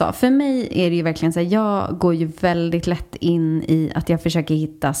jag sa, för mig är det ju verkligen så här, jag går ju väldigt lätt in i att jag försöker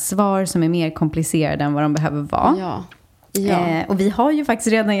hitta svar som är mer komplicerade än vad de behöver vara. Ja. Och vi har ju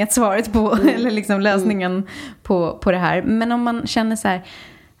faktiskt redan gett svaret på, eller liksom lösningen på det här. Men om man känner så här,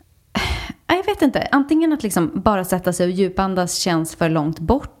 jag vet inte, antingen att liksom bara sätta sig och djupandas känns för långt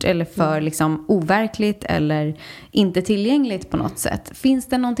bort eller för liksom overkligt eller inte tillgängligt på något sätt. Finns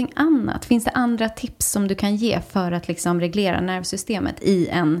det någonting annat? Finns det andra tips som du kan ge för att liksom reglera nervsystemet i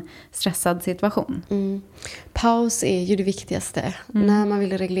en stressad situation? Paus är ju det viktigaste. När man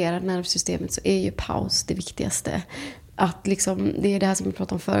vill reglera nervsystemet så är ju paus det viktigaste. Att liksom, det är det här som vi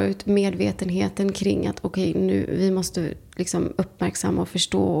pratade om förut, medvetenheten kring att nu vi måste liksom uppmärksamma och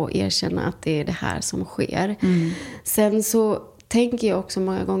förstå och erkänna att det är det här som sker. Sen så tänker jag också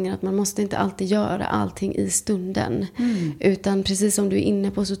många gånger att man måste inte alltid göra allting i stunden. Utan precis som du är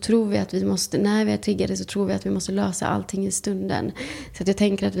inne på så tror vi att vi måste, när vi är triggade så tror vi att vi måste lösa allting i stunden. Så att jag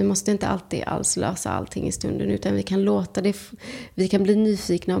tänker att vi måste inte alltid alls lösa allting i stunden, utan vi kan låta det, vi kan bli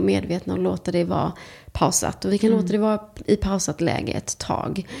nyfikna och medvetna och låta det vara pausat. Och vi kan låta det vara i pausat läge ett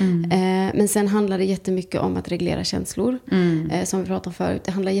tag. Men sen handlar det jättemycket om att reglera känslor. Som vi pratade om förut.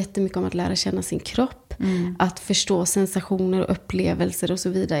 Det handlar jättemycket om att lära känna sin kropp. Att förstå sensationer och upplevelser och så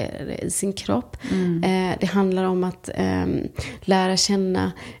vidare i sin kropp. Det handlar om att lära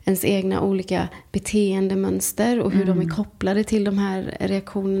känna ens egna olika beteendemönster och hur de är kopplade till de här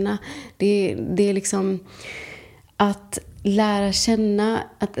reaktionerna. Det är liksom att lära känna,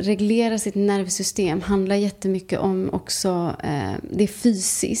 att reglera sitt nervsystem handlar jättemycket om också det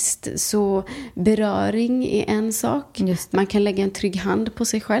fysiskt. Så beröring är en sak. Man kan lägga en trygg hand på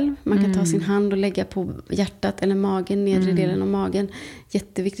sig själv. Man kan ta sin hand och lägga på hjärtat eller magen, nedre delen av magen.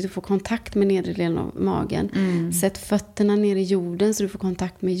 Jätteviktigt att få kontakt med nedre delen av magen. Sätt fötterna ner i jorden så du får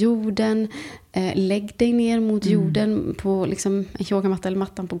kontakt med jorden. Lägg dig ner mot jorden på liksom en yogamatta eller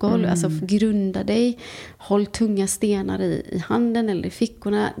mattan på golv. Alltså grunda dig. Håll tunga stenar i handen eller i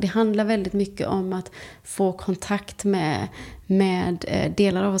fickorna. Det handlar väldigt mycket om att få kontakt med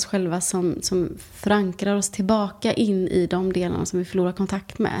delar av oss själva som förankrar oss tillbaka in i de delarna som vi förlorar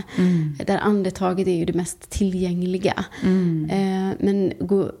kontakt med. Där andetaget är ju det mest tillgängliga. Men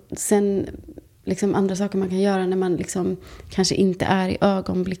sen liksom andra saker man kan göra när man liksom kanske inte är i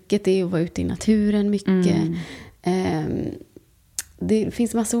ögonblicket, det är att vara ute i naturen mycket. Det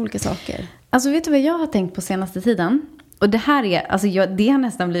finns massa olika saker. Alltså vet du vad jag har tänkt på senaste tiden? Och det här är, alltså det har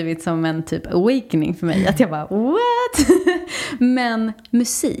nästan blivit som en typ awakening för mig. Att jag bara, what? Men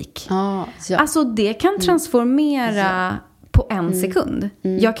musik. Ja. Alltså det kan transformera på en sekund.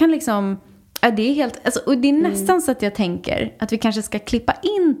 Jag kan liksom... Det är helt, alltså, och det är nästan så att jag tänker att vi kanske ska klippa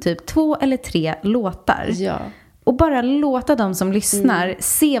in typ 2 eller 3 låtar. Ja. Och bara låta de som lyssnar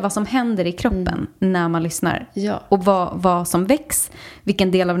se vad som händer i kroppen när man lyssnar. Ja. Och vad som väcks,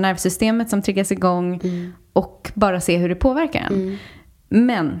 vilken del av nervsystemet som triggas igång. Och bara se hur det påverkar en.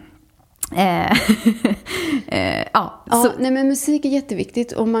 Men... Nej, men musik är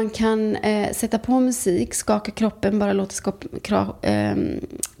jätteviktigt och man kan sätta på musik, skaka kroppen, bara låta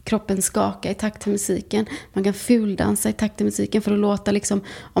kroppen skaka i takt till musiken. Man kan fuldansa i takt till musiken för att låta liksom,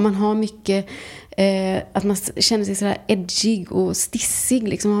 om man har mycket att man känner sig sådär edgig och stissig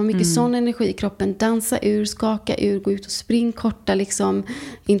liksom, har mycket sån energi i kroppen, dansa ur, skaka ur, gå ut och spring korta liksom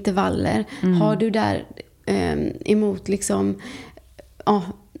intervaller. Har du där emot liksom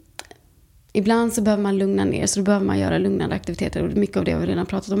ibland så behöver man lugna ner, så då behöver man göra lugnande aktiviteter, och mycket av det har vi redan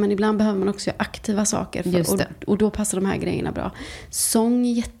pratat om, men ibland behöver man också göra aktiva saker och då passar de här grejerna bra. Sång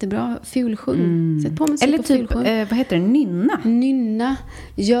är jättebra, fulsjung. Sätt på musik. Eller typ, vad heter det? Nynna.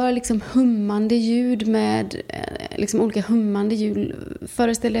 Gör liksom hummande ljud med liksom olika hummande ljud.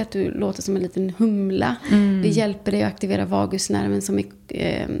 Föreställ dig att du låter som en liten humla. Det hjälper dig att aktivera vagusnerven som är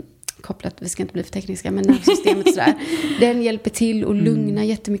kopplat, vi ska inte bli för tekniska, men nervsystemet sådär. Den hjälper till att lugna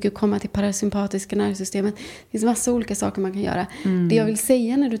jättemycket och komma till parasympatiska nervsystemet. Det finns massa olika saker man kan göra. Det jag vill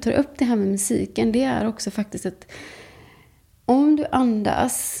säga när du tar upp det här med musiken, det är också faktiskt att om du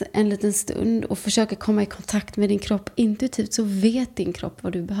andas en liten stund och försöker komma i kontakt med din kropp intuitivt, så vet din kropp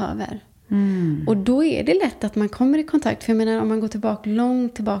vad du behöver. Och då är det lätt att man kommer i kontakt. För jag menar, om man går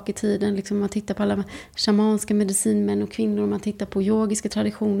långt tillbaka i tiden, liksom man tittar på alla shamanska medicinmän och kvinnor, och man tittar på yogiska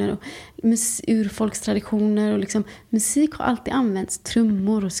traditioner och urfolkstraditioner, och liksom, musik har alltid använts,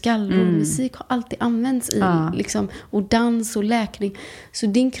 trummor och skallor, och musik har alltid använts i liksom, och dans och läkning. Så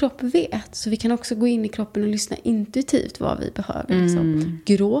din kropp vet, så vi kan också gå in i kroppen och lyssna intuitivt vad vi behöver. Liksom.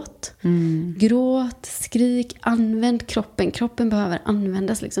 Gråt, skrik, använd kroppen behöver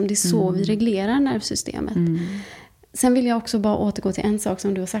användas liksom. Det är så vi reglerar nervsystemet. Sen vill jag också bara återgå till en sak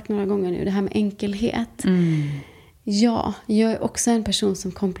som du har sagt några gånger nu, det här med enkelhet. Ja, jag är också en person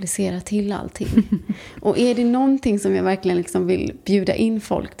som komplicerar till allting. Och är det någonting som jag verkligen liksom vill bjuda in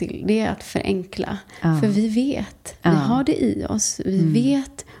folk till, det är att förenkla. För vi vet, vi har det i oss. Vi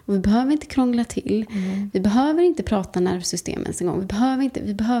vet, och vi behöver inte krångla till. Vi behöver inte prata nervsystemen en gång.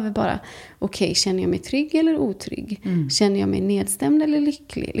 Vi behöver bara, okej, känner jag mig trygg eller otrygg? Känner jag mig nedstämd eller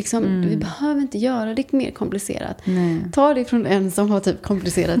lycklig? Liksom, vi behöver inte göra det mer komplicerat. Ta det från en som har typ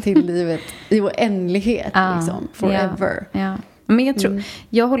komplicerat till livet i oändlighet. Liksom, forever. Ja. Men jag tror,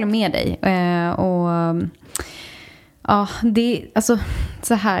 jag håller med dig. Ja, det, alltså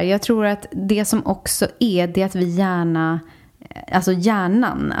så här, jag tror att det som också är det att vi gärna, alltså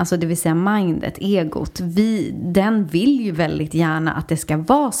hjärnan, alltså det vill säga mindet, egot, den vill ju väldigt gärna att det ska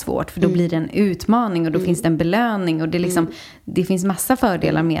vara svårt, för då blir det en utmaning och då finns det en belöning, och det liksom, det finns massa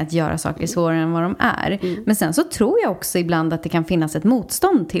fördelar med att göra saker svårare än vad de är. Men sen så tror jag också ibland att det kan finnas ett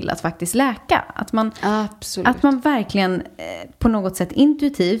motstånd till att faktiskt läka, att man verkligen på något sätt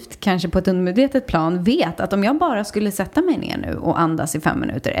intuitivt, kanske på ett undermedvetet plan, vet att om jag bara skulle sätta mig ner nu och andas i 5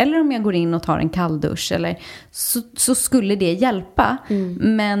 minuter, eller om jag går in och tar en kalldusch, eller så skulle det hjälpa.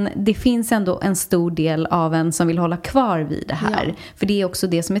 Men det finns ändå en stor del av en som vill hålla kvar vid det här. För det är också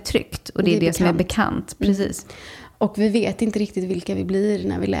det som är tryggt, och det är det som är bekant. Precis. Och vi vet inte riktigt vilka vi blir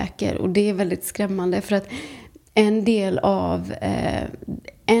när vi läker. Och det är väldigt skrämmande, för att en del av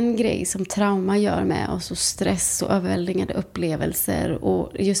en grej som trauma gör med oss, och stress och överväldigande upplevelser,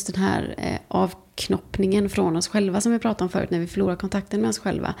 och just den här avknoppningen från oss själva som vi pratade om förut, när vi förlorar kontakten med oss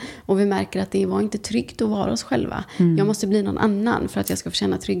själva. Och vi märker att det var inte tryggt att vara oss själva. Jag måste bli någon annan för att jag ska få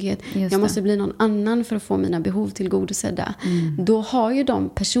känna trygghet. Jag måste bli någon annan för att få mina behov tillgodosedda. Då har ju de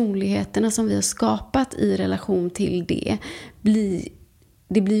personligheterna som vi har skapat i relation till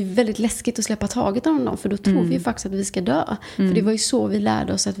det blir väldigt läskigt att släppa taget om dem. För då tror vi ju faktiskt att vi ska dö. För det var ju så vi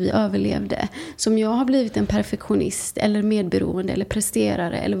lärde oss att vi överlevde. Som jag har blivit en perfektionist eller medberoende eller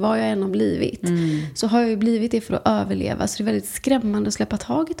presterare eller vad jag än har blivit. Så har jag ju blivit det för att överleva. Så det är väldigt skrämmande att släppa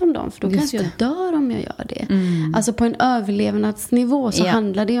taget om dem. För då kanske jag dör om jag gör det. Alltså på en överlevnadsnivå så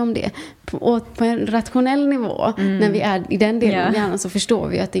handlar det om det. Och på en rationell nivå, när vi är i den delen av hjärnan, så förstår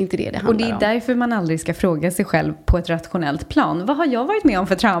vi att det inte är det handlar om. Och det är därför man aldrig ska fråga sig själv på ett rationellt plan. Vad har jag varit med om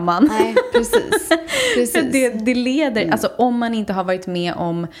för trauman? Nej, precis. det leder, alltså om man inte har varit med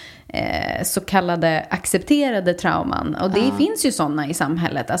om så kallade accepterade trauman. Och det finns ju sådana i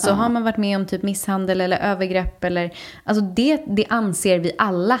samhället. Alltså har man varit med om typ misshandel eller övergrepp eller, alltså det anser vi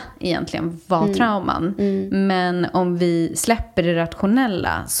alla egentligen var trauman. Men om vi släpper det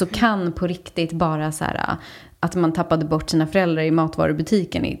rationella så kan på riktigt bara så här, att man tappade bort sina föräldrar i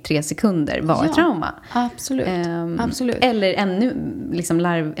matvarubutiken i 3 sekunder var ett trauma. Absolut. Eller ännu liksom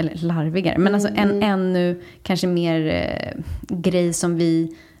larvigare. Men alltså en ännu kanske mer grej som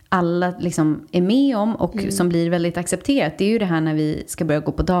vi alla liksom är med om och som blir väldigt accepterat. Det är ju det här när vi ska börja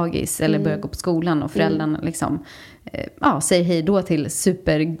gå på dagis eller börja gå på skolan och föräldrarna liksom säger hej då till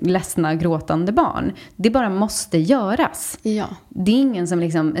superledsna gråtande barn. Det bara måste göras. Ja. Det är ingen som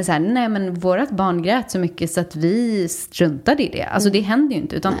liksom är så här, nej men vårat barn grät så mycket så att vi struntade i det. Alltså det händer ju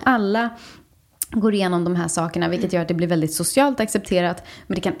inte, utan alla går igenom de här sakerna, vilket gör att det blir väldigt socialt accepterat,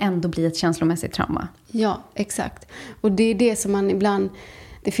 men det kan ändå bli ett känslomässigt trauma. Ja, exakt. Och det är det som man ibland...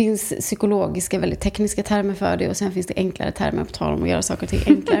 Det finns psykologiska, väldigt tekniska termer för det, och sen finns det enklare termer på tal om att göra saker och ting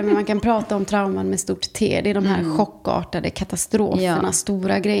enklare. Men man kan prata om trauman med stort T. Det är de här chockartade katastroferna,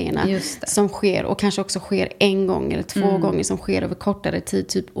 stora grejerna som sker, och kanske också sker en gång eller 2 gånger, som sker över kortare tid,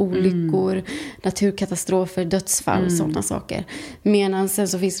 typ olyckor, naturkatastrofer, dödsfall, sådana saker. Medan sen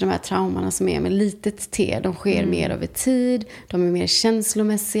så finns det de här traumorna som är med litet T. De sker mer över tid, de är mer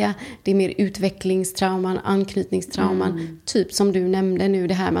känslomässiga, det är mer utvecklingstrauman, anknytningstrauman, typ som du nämnde nu,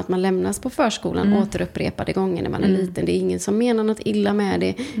 det här med att man lämnas på förskolan återupprepade gånger när man är liten. Det är ingen som menar något illa med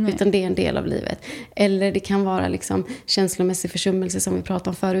det, utan det är en del av livet. Eller det kan vara liksom känslomässig försummelse som vi pratade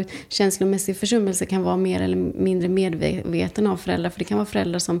om förut. Känslomässig försummelse kan vara mer eller mindre medveten av föräldrar, för det kan vara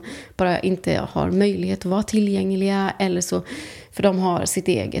föräldrar som bara inte har möjlighet att vara tillgängliga, eller så för de har sitt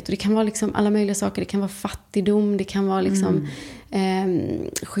eget. Och det kan vara liksom alla möjliga saker. Det kan vara fattigdom, det kan vara liksom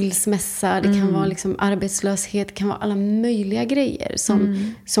skilsmässa, det kan vara liksom arbetslöshet, det kan vara alla möjliga grejer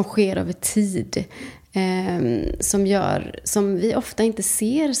som sker över tid, som vi ofta inte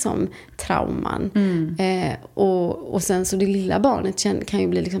ser som trauman. Och sen så det lilla barnet kan ju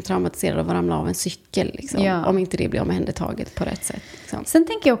bli liksom traumatiserad av att ramla av en cykel liksom, om inte det blir omhändertaget på rätt sätt liksom. Sen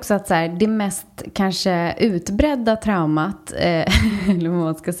tänker jag också att så här, det mest kanske utbredda traumat eller vad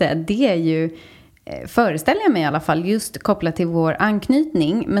man ska säga, det är ju, föreställer jag mig i alla fall, just kopplat till vår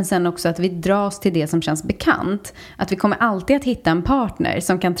anknytning, men sen också att vi dras till det som känns bekant. Att vi kommer alltid att hitta en partner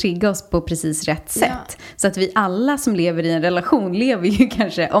som kan trigga oss på precis rätt sätt. Så att vi alla som lever i en relation lever ju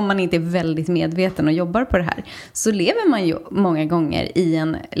kanske, om man inte är väldigt medveten och jobbar på det här, så lever man ju många gånger i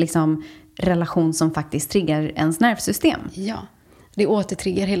en liksom relation som faktiskt triggar ens nervsystem. Ja. Det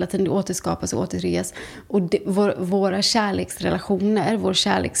återtriggar hela tiden, det återskapas och återtriggas. Och våra kärleksrelationer, vår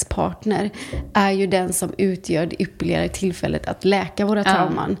kärlekspartner är ju den som utgör det ypperligare tillfället att läka våra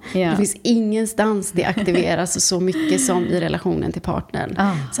trauman. Det finns ingenstans det aktiveras så mycket som i relationen till partnern.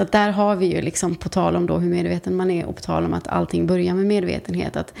 Så att där har vi ju liksom, på tal om då hur medveten man är och på tal om att allting börjar med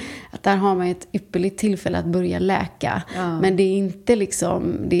medvetenhet, att där har man ett ypperligt tillfälle att börja läka. Men det är inte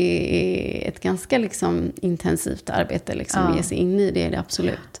liksom, det är ett ganska liksom intensivt arbete liksom att ge sig in i. Det är det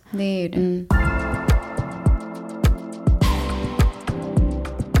absolut. Det är ju det.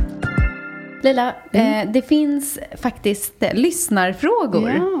 Lila, det finns faktiskt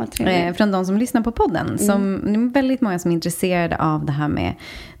lyssnarfrågor från de som lyssnar på podden. Det är väldigt många som är intresserade av det här med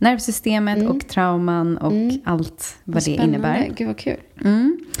nervsystemet och trauman och allt vad det innebär. Gud vad kul.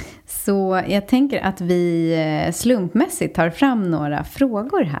 Så jag tänker att vi slumpmässigt tar fram några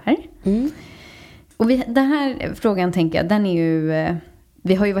frågor här. Och den här frågan tänker jag, den är ju,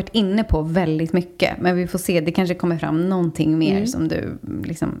 vi har ju varit inne på väldigt mycket, men vi får se, det kanske kommer fram någonting mer som du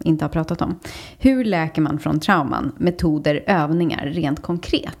liksom inte har pratat om. Hur läker man från trauman? Metoder, övningar, rent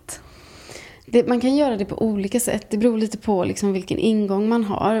konkret? Man kan göra det på olika sätt. Det beror lite på liksom vilken ingång man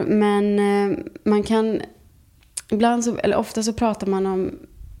har, men man kan ibland så, eller ofta så pratar man om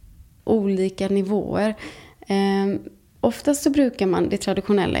olika nivåer. Oftast så brukar man, det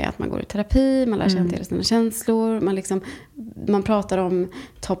traditionella är att man går i terapi, man lär sig hantera sina känslor, man pratar om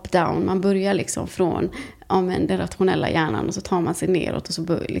top down, man börjar liksom från den rationella hjärnan och så tar man sig neråt och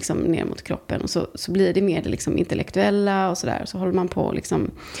så liksom ner mot kroppen och så blir det mer det liksom intellektuella och sådär, så håller man på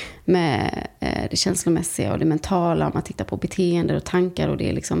liksom med det känslomässiga och det mentala, man tittar på beteenden och tankar och det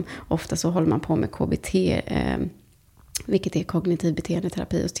är liksom, ofta så håller man på med KBT, vilket är kognitiv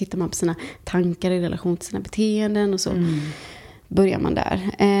beteendeterapi, och så tittar man på sina tankar i relation till sina beteenden och så börjar man där.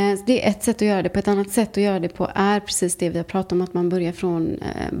 Det är ett sätt att göra det. På ett annat sätt att göra det på är precis det vi har pratat om, att man börjar från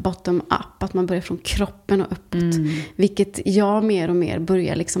bottom up, att man börjar från kroppen och uppåt. Vilket jag mer och mer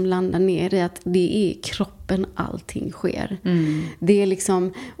börjar liksom landa ner i, att det är i kroppen allting sker. Det är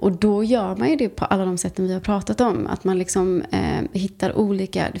liksom, och då gör man ju det på alla de sätten vi har pratat om, att man liksom hittar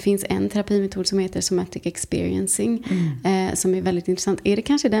olika, det finns en terapimetod som heter somatic experiencing som är väldigt intressant. Är det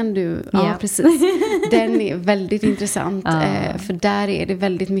kanske den du... Ja, precis. Den är väldigt intressant. För där är det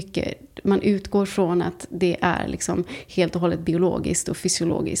väldigt mycket, man utgår från att det är liksom helt och hållet biologiskt och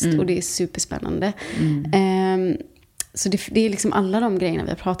fysiologiskt och det är superspännande. Så det är liksom alla de grejerna vi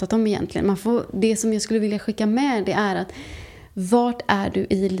har pratat om egentligen. Det som jag skulle vilja skicka med, det är att vart är du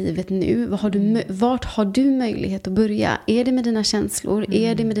i livet nu? Vart har du möjlighet att börja? Är det med dina känslor?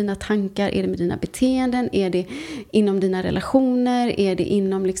 Är det med dina tankar? Är det med dina beteenden? Är det inom dina relationer?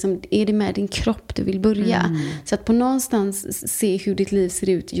 Är det med din kropp du vill börja? Så att på någonstans se hur ditt liv ser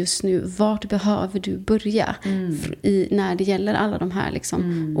ut just nu. Vart behöver du börja när det gäller alla de här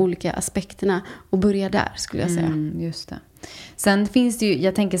liksom olika aspekterna? Och börja där, skulle jag säga. Just det. Sen finns det ju,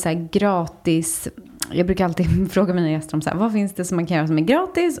 jag tänker så här, gratis... Jag brukar alltid fråga mina gäster om så här, vad finns det som man kan göra som är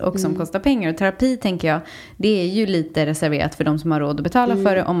gratis och som kostar pengar. Och terapi, tänker jag, det är ju lite reserverat för de som har råd att betala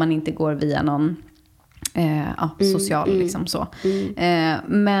för det, om man inte går via någon social liksom så.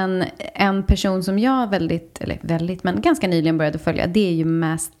 Men en person som jag men ganska nyligen började följa, det är ju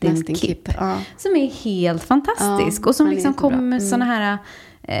Mastin Kipp. Som är helt fantastisk och som liksom kommer med såna här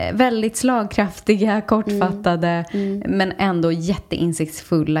väldigt slagkraftiga, kortfattade men ändå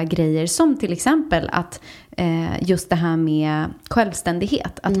jätteinsiktsfulla grejer, som till exempel att just det här med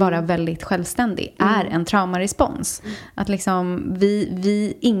självständighet, att vara väldigt självständig är en traumarespons. Att liksom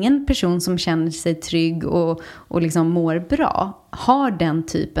ingen person som känner sig trygg och liksom mår bra har den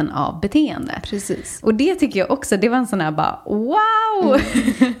typen av beteende. Precis. Och det tycker jag också, det var en sån här bara wow!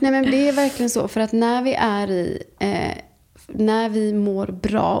 Nej, men det är verkligen så, för att när vi är när vi mår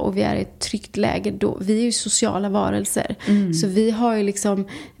bra och vi är i ett tryggt läge, då, vi är ju sociala varelser. Så vi har ju liksom,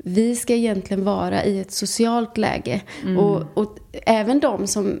 vi ska egentligen vara i ett socialt läge. Och även de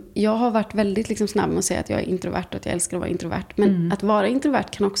som, jag har varit väldigt liksom snabb med att säga att jag är introvert och att jag älskar att vara introvert. Men att vara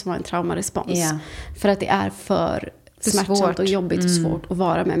introvert kan också vara en traumarespons. För att det är för smärtsamt och jobbigt och svårt att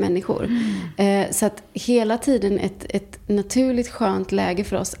vara med människor. Så att hela tiden ett naturligt skönt läge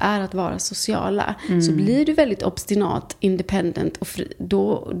för oss är att vara sociala. Så blir du väldigt obstinat, independent och fri,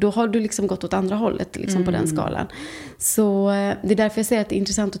 då har du liksom gått åt andra hållet liksom på den skalan. Så det är därför jag säger att det är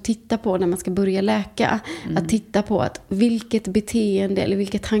intressant att titta på när man ska börja läka. Att titta på att vilket beteende eller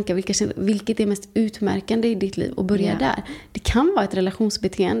vilka tankar, vilket är mest utmärkande i ditt liv, och börja där. Det kan vara ett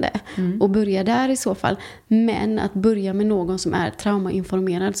relationsbeteende och börja där i så fall. Men att börja med någon som är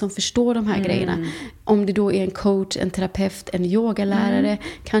traumainformerad, som förstår de här grejerna. Om det då är en coach, en terapeut, en yogalärare,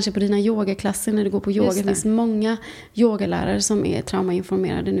 kanske på dina yogaklasser när du går på yoga. Det finns många yogalärare som är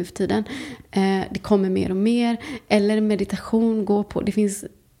traumainformerade nu för tiden. Det kommer mer och mer. Eller meditation, det finns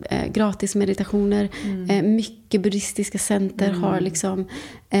gratis meditationer. Mycket buddhistiska center har liksom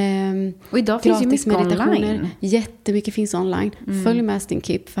och idag finns ju mycket online. Jättemycket finns online. Följ Mastin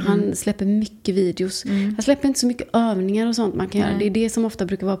Kipp, för han släpper mycket videos. Han släpper inte så mycket övningar och sånt man kan göra. Det är det som ofta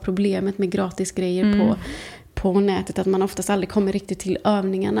brukar vara problemet med gratis grejer på nätet, att man oftast aldrig kommer riktigt till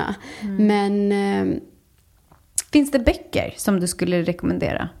övningarna. Men finns det böcker som du skulle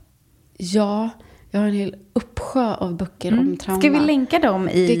rekommendera? Ja, jag har en hel uppsjö av böcker om trauma. Ska vi länka dem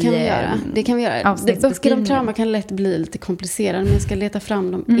i Det kan vi göra. Böcker om trauma kan lätt bli lite komplicerade, men jag ska leta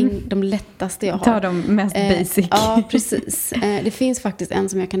fram de lättaste jag har. Ta de mest basic. Ja, precis. Det finns faktiskt en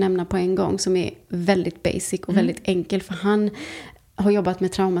som jag kan nämna på en gång som är väldigt basic och väldigt enkel, för han har jobbat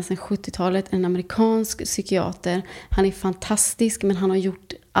med trauma sedan 70-talet, en amerikansk psykiater. Han är fantastisk, men han har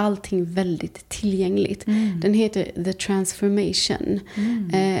gjort allting väldigt tillgängligt. Den heter The Transformation.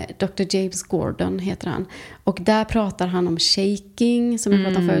 Dr. James Gordon heter han. Och där pratar han om shaking, som jag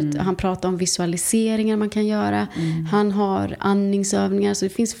pratade om förut. Han pratar om visualiseringar man kan göra. Han har andningsövningar. Så det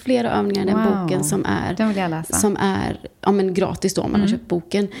finns flera övningar i den boken som är gratis då, om man har köpt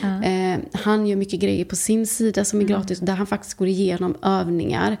boken. han gör mycket grejer på sin sida som är gratis. Där han faktiskt går igenom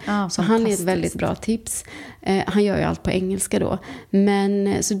övningar. Så han är ett väldigt bra tips. Han gör ju allt på engelska då.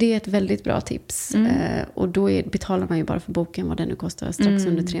 Men så det är ett väldigt bra tips. Och då betalar man ju bara för boken vad den nu kostar. Strax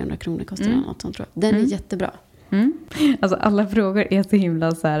under 300 kronor kostar den något sånt, tror jag. Den är jättebra. Alltså alla frågor är så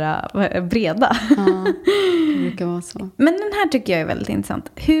himla så här, breda. Ja, det brukar vara så. Men den här tycker jag är väldigt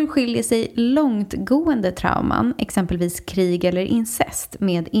intressant. Hur skiljer sig långtgående trauman, exempelvis krig eller incest,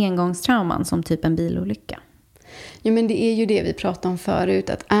 med engångstrauman som typ en bilolycka? Ja, men det är ju det vi pratade om förut.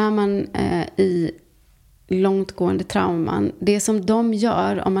 Att är man i långtgående trauman, det som de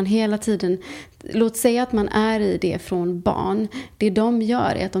gör om man hela tiden, låt säga att man är i det från barn, det de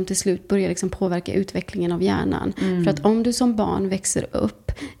gör är att de till slut börjar liksom påverka utvecklingen av hjärnan. För att om du som barn växer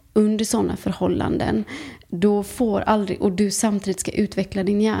upp under sådana förhållanden, då får aldrig, och du samtidigt ska utveckla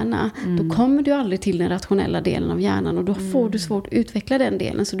din hjärna, då kommer du aldrig till den rationella delen av hjärnan, och då får du svårt att utveckla den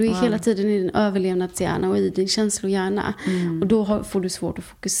delen. Så du är hela tiden i din överlevnadshjärna och i din känslohjärna. Och då får du svårt att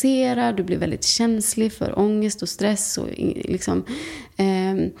fokusera, du blir väldigt känslig för ångest och stress och liksom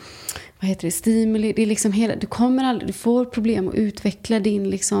stimuli. Det är liksom du får problem att utveckla din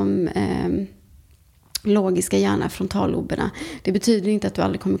liksom logiska hjärna, frontalloberna. Det betyder inte att du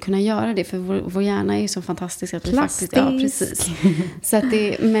aldrig kommer kunna göra det, för vår hjärna är ju så fantastisk att vi faktiskt, ja precis. Så att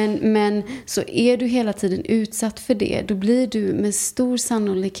men så är du hela tiden utsatt för det, då blir du med stor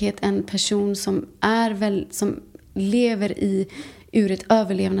sannolikhet en person som lever ur ett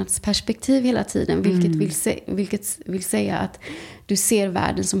överlevnadsperspektiv hela tiden, vilket vill säga att du ser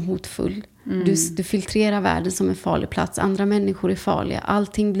världen som hotfull. Du filtrerar världen som en farlig plats. Andra människor är farliga.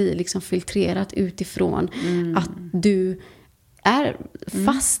 Allting blir liksom filtrerat utifrån att du är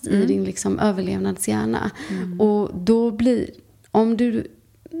fast i din liksom överlevnadshjärna. Och då om du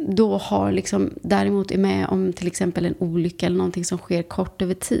då har liksom, däremot är med om till exempel en olycka eller någonting som sker kort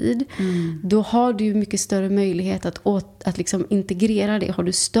över tid, då har du mycket större möjlighet att liksom integrera det. Har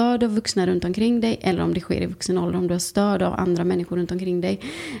du stöd av vuxna runt omkring dig, eller om det sker i vuxen ålder, om du har stöd av andra människor runt omkring dig,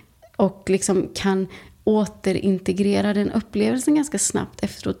 och liksom kan återintegrera den upplevelsen ganska snabbt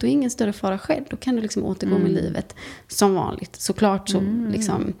efteråt, då är ingen större fara skedd. Då kan du liksom återgå med livet som vanligt. Såklart så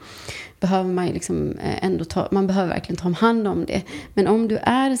liksom behöver man ju liksom ändå man behöver verkligen ta hand om det. Men om du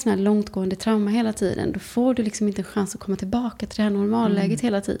är en sån här långtgående trauma hela tiden, då får du liksom inte en chans att komma tillbaka till det här normalläget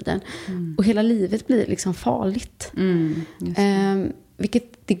hela tiden. Och hela livet blir liksom farligt.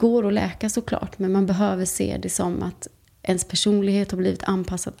 Vilket det går att läka såklart, men man behöver se det som att ens personlighet har blivit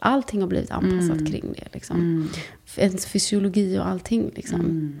anpassad. Allting har blivit anpassat kring det. Liksom. Ens fysiologi och allting.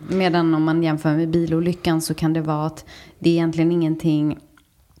 Liksom. Medan om man jämför med bilolyckan, så kan det vara att det är egentligen ingenting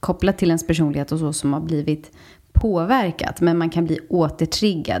kopplat till ens personlighet och så som har blivit påverkat. Men man kan bli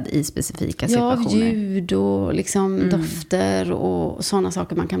återtriggad i specifika situationer. Ja, ljud och liksom dofter och sådana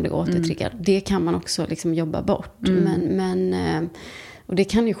saker man kan bli återtriggad. Det kan man också liksom jobba bort. Men och det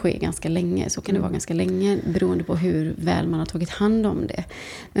kan ju ske ganska länge. Så kan det vara ganska länge, beroende på hur väl man har tagit hand om det.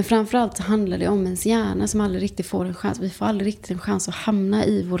 Men framförallt så handlar det om ens hjärna som aldrig riktigt får en chans. Vi får aldrig riktigt en chans att hamna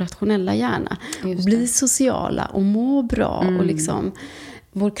i vår rationella hjärna. Och bli sociala och må bra. Och liksom,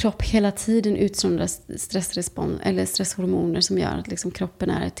 vår kropp hela tiden utstrålar eller stresshormoner som gör att liksom kroppen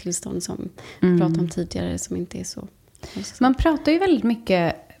är ett tillstånd som vi pratade om tidigare, som inte är så. Man pratar ju väldigt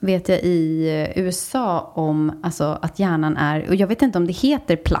mycket, vet jag, i USA om alltså, att hjärnan är, och jag vet inte om det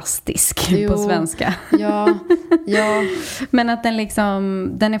heter plastisk på svenska. Ja. Men att den liksom,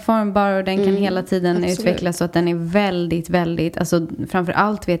 den är formbar och den kan hela tiden utvecklas, så att den är väldigt, väldigt, alltså framför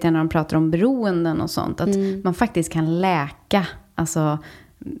allt vet jag när de pratar om beroenden och sånt, att man faktiskt kan läka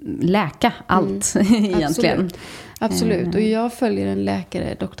allt egentligen. Absolut. Och jag följer en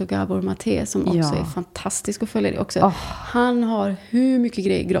läkare, Dr. Gabor Maté, som också är fantastisk att följa det också. Han har hur mycket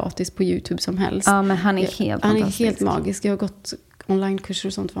grejer gratis på YouTube som helst. Ja, men han är helt fantastisk. Han är helt magisk. Jag har gått onlinekurser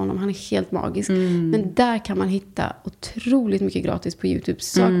och sånt för honom. Han är helt magisk. Men där kan man hitta otroligt mycket gratis på YouTube.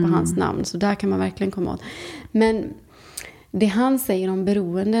 Sök på hans namn. Så där kan man verkligen komma åt. Men det han säger om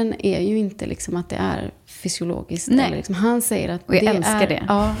beroenden är ju inte liksom att det är fysiologiskt. Nej. Eller liksom, han säger att och jag älskar det.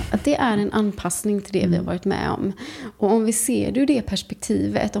 Ja, att det är en anpassning till det vi har varit med om. Och om vi ser det ur det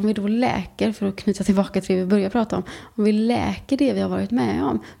perspektivet, om vi då läker, för att knyta tillbaka till det vi började prata om vi läker det vi har varit med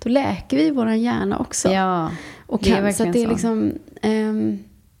om, då läker vi vår hjärna också. Ja, och det är verkligen så. Att det är liksom...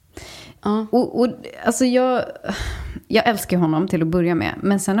 Ja. Och alltså jag älskar honom till att börja med.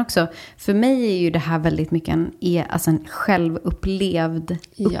 Men sen också, för mig är ju det här väldigt mycket en självupplevd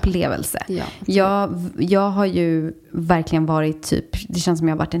upplevelse. Ja, jag har ju verkligen varit typ, det känns som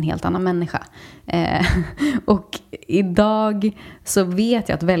jag har varit en helt annan människa. Och idag så vet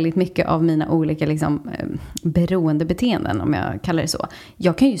jag att väldigt mycket av mina olika liksom, beroendebeteenden, om jag kallar det så.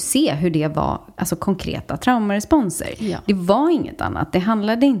 Jag kan ju se hur det var alltså, konkreta traumaresponser. Ja. Det var inget annat. Det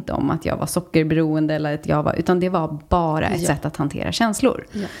handlade inte om att jag var sockerberoende eller att jag var, utan det var bara ett sätt att hantera känslor.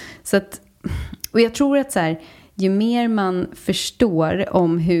 Ja. Så att, och jag tror att så här, ju mer man förstår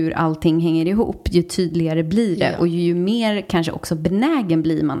om hur allting hänger ihop, ju tydligare blir det. Ja. Och ju mer kanske också benägen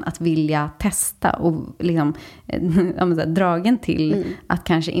blir man att vilja testa och liksom, dragen till att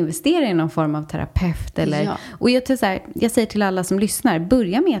kanske investera i någon form av terapeut. Eller, och jag säger till alla som lyssnar,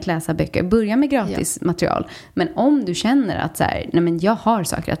 börja med att läsa böcker, börja med gratis material. Men om du känner att så här, nej men jag har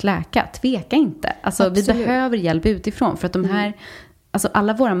saker att läka, tveka inte. Alltså, vi behöver hjälp utifrån för att de här... Alltså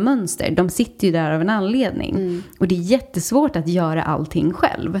alla våra mönster, de sitter ju där av en anledning. Och det är jättesvårt att göra allting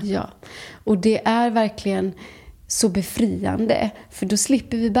själv. Ja, och det är verkligen så befriande. För då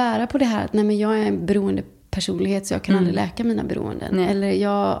slipper vi bära på det här att nej, men jag är en beroende personlighet så jag kan aldrig läka mina beroenden. Nej. Eller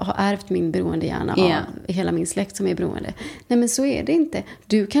jag har ärvt min beroendehjärna av hela min släkt som är beroende. Nej, men så är det inte.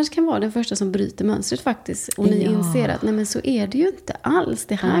 Du kanske kan vara den första som bryter mönstret faktiskt. Och ni inser att nej, men så är det ju inte alls.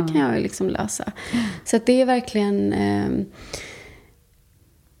 Det här kan jag ju liksom lösa. Så att det är verkligen...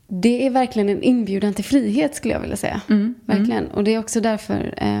 Det är verkligen en inbjudan till frihet skulle jag vilja säga. Verkligen. Och det är också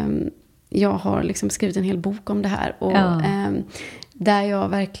därför jag har liksom skrivit en hel bok om det här. Och där jag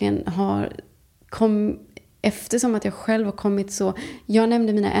verkligen har eftersom att jag själv har kommit så... Jag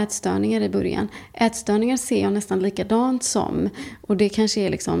nämnde mina ätstörningar i början. Ätstörningar ser jag nästan likadant som. Och det kanske är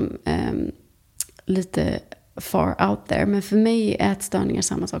liksom lite... far out there. Men för mig är ätstörningar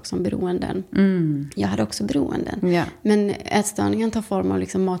samma sak som beroenden. Jag hade också beroenden. Yeah. Men ätstörningen tar form av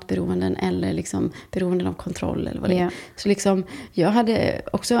liksom matberoenden eller liksom beroenden av kontroll eller vad det är. Så liksom, jag hade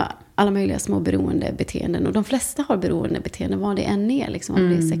också alla möjliga små beroendebeteenden. Och de flesta har beroendebeteenden vad det än är. Liksom, om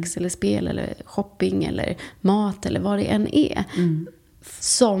det är sex eller spel eller shopping eller mat eller vad det än är.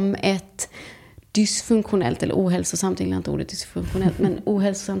 Som ett dysfunktionellt eller ohälsosamt, jag gillar inte ordet dysfunktionellt, men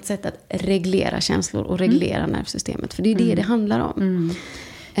ohälsosamt sätt att reglera känslor och reglera nervsystemet. För det är det handlar om.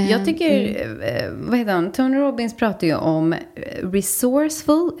 Jag tycker, vad heter han? Tony Robbins pratar ju om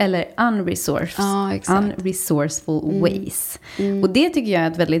resourceful eller unresourceful ways. Och det tycker jag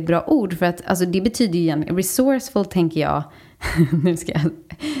är ett väldigt bra ord för att alltså, det betyder ju egentligen, resourceful tänker jag, nu ska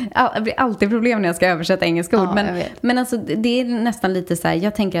det blir alltid problem när jag ska översätta engelska ord, men alltså, det är nästan lite så här,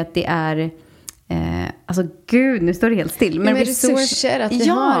 jag tänker att det är alltså gud, nu står det helt still. Men resurser, att vi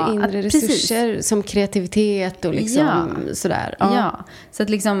har inre resurser som kreativitet och liksom sådär. Ja, så att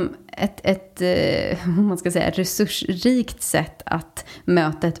liksom ett man ska säga, resursrikt sätt att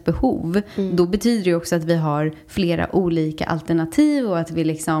möta ett behov. Då betyder det också att vi har flera olika alternativ och att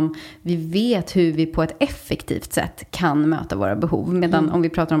vi vet hur vi på ett effektivt sätt kan möta våra behov. Medan om vi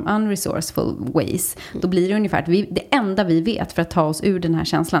pratar om unresourceful ways, då blir det ungefär att det enda vi vet för att ta oss ur den här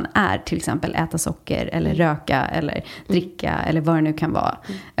känslan är till exempel äta socker eller röka eller dricka eller vad det nu kan vara,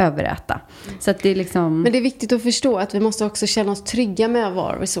 överäta. Så att det är liksom... Men det är viktigt att förstå att vi måste också känna oss trygga med att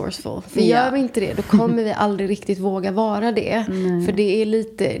vara resourceful. För gör vi inte det, då kommer vi aldrig riktigt våga vara det. För det är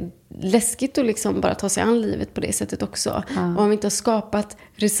lite läskigt att liksom bara ta sig an livet på det sättet också. Och om vi inte har skapat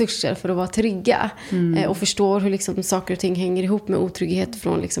resurser för att vara trygga och förstår hur liksom saker och ting hänger ihop med otrygghet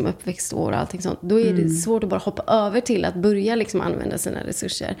från liksom uppväxtår och allting sånt, då är det svårt att bara hoppa över till att börja liksom använda sina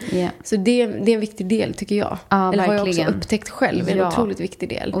resurser. Så det är en viktig del tycker jag. Eller har jag också upptäckt själv, en otroligt viktig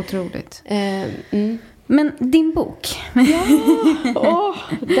del. Otroligt. Men din bok.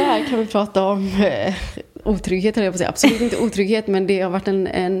 Där kan vi prata om otrygghet, eller jag får säga. Absolut inte otrygghet, men det har varit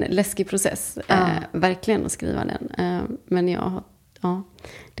en läskig process. Verkligen att skriva den. Men det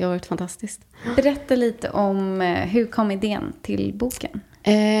har varit fantastiskt. Berätta lite om hur kom idén till boken?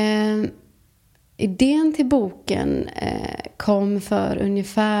 Idén till boken kom för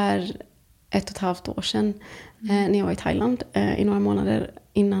ungefär 1,5 år sedan. När jag var i Thailand i några månader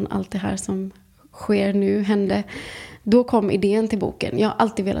innan allt det här som sker nu hände. Då kom idén till boken. Jag har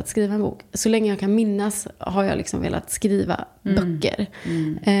alltid velat skriva en bok. Så länge jag kan minnas har jag liksom velat skriva böcker.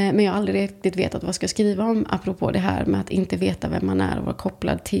 Men jag har aldrig riktigt vetat vad jag ska skriva om. Apropå det här med att inte veta vem man är och vara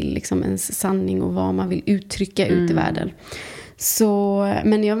kopplad till liksom ens sanning och vad man vill uttrycka ut i världen.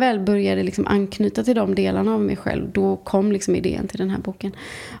 Men när jag väl började liksom anknyta till de delarna av mig själv, då kom liksom idén till den här boken.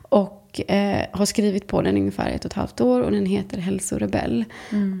 Och har skrivit på den ungefär 1,5 år och den heter Hälsorebell.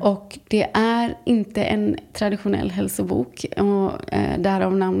 Och det är inte en traditionell hälsobok och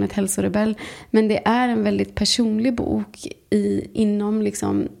därav namnet Hälsorebell, men det är en väldigt personlig bok inom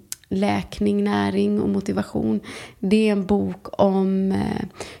liksom läkning, näring och motivation. Det är en bok om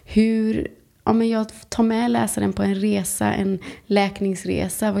hur jag tar med läsaren på en resa, en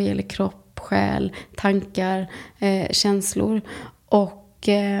läkningsresa vad gäller kropp, kropp, själ, tankar, känslor. Och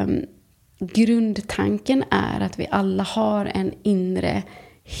grundtanken är att vi alla har en inre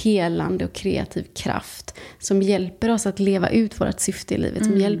helande och kreativ kraft som hjälper oss att leva ut vårt syfte i livet,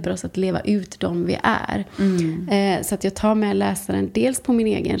 som hjälper oss att leva ut de vi är. Så att jag tar med läsaren dels på min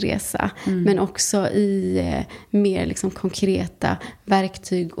egen resa, men också i mer liksom konkreta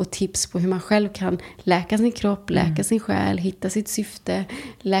verktyg och tips på hur man själv kan läka sin kropp, läka sin själ, hitta sitt syfte,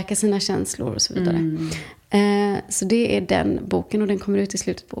 läka sina känslor och så vidare. Så det är den boken, och den kommer ut i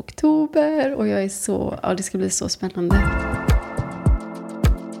slutet på oktober, och jag är det ska bli så spännande.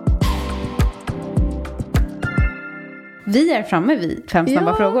 Vi är framme vid 5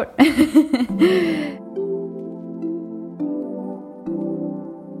 snabba frågor.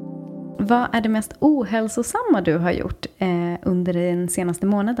 Vad är det mest ohälsosamma du har gjort under den senaste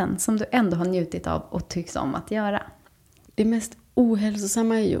månaden som du ändå har njutit av och tyckt om att göra? Det mest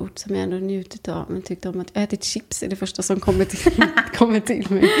ohälsosamma jag gjort, som jag ändå njutit av, men tyckte om att jag ätit chips är det första som kommer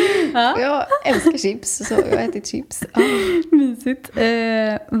till mig. Ja. Jag älskar chips, så jag har ätit chips. Mysigt.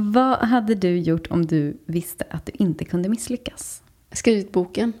 Vad hade du gjort om du visste att du inte kunde misslyckas? Skrivit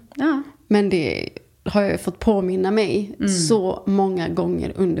boken. Ja. Men det har jag fått påminna mig så många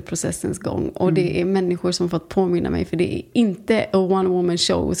gånger under processens gång. Och det är människor som fått påminna mig, för det är inte a one-woman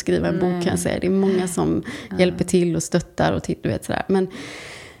show att skriva en bok, kan jag säga. Det är många som hjälper till och stöttar och du vet sådär. Men,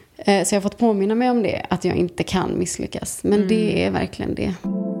 så jag har fått påminna mig om det, att jag inte kan misslyckas. Men det är verkligen det.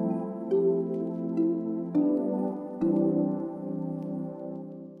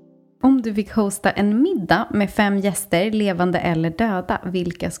 Om du fick hosta en middag med 5 gäster, levande eller döda,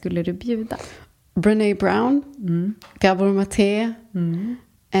 vilka skulle du bjuda? Brené Brown, Gabor Maté,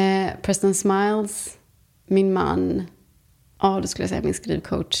 Preston Smiles, min man, då skulle jag säga min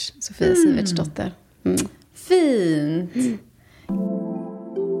skrivcoach Sofia Sivertsdotter. Fint!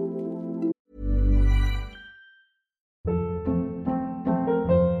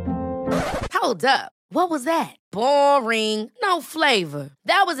 Hold up. What was that? Boring. No flavor.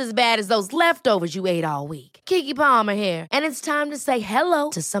 That was as bad as those leftovers you ate all week. Keke Palmer here, and it's time to say hello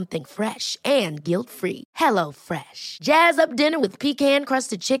to something fresh and guilt-free. Hello Fresh. Jazz up dinner with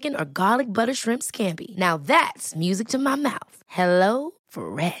pecan-crusted chicken or garlic butter shrimp scampi. Now that's music to my mouth. Hello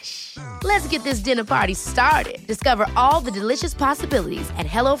Fresh. Let's get this dinner party started. Discover all the delicious possibilities at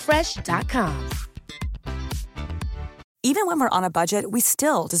hellofresh.com. Even when we're on a budget, we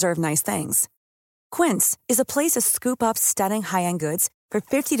still deserve nice things. Quince is a place to scoop up stunning high-end goods for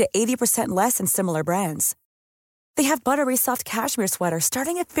 50 to 80% less than similar brands. They have buttery soft cashmere sweaters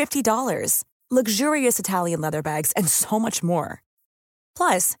starting at $50, luxurious Italian leather bags, and so much more.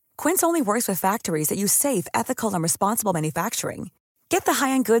 Plus, Quince only works with factories that use safe, ethical, and responsible manufacturing. Get the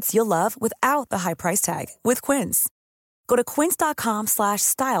high-end goods you'll love without the high price tag with Quince. Go to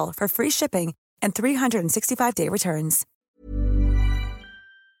quince.com/style for free shipping and 365-day returns.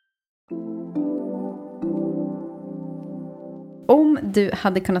 Om du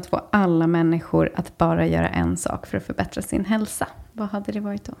hade kunnat få alla människor att bara göra en sak för att förbättra sin hälsa, vad hade det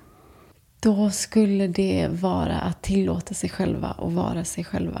varit då? Då skulle det vara att tillåta sig själva och vara sig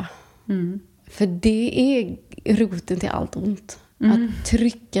själva. För det är roten till allt ont. Att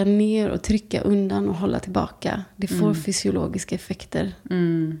trycka ner och trycka undan och hålla tillbaka. Det får fysiologiska effekter.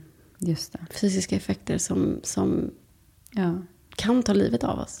 Just det. Fysiska effekter som kan ta livet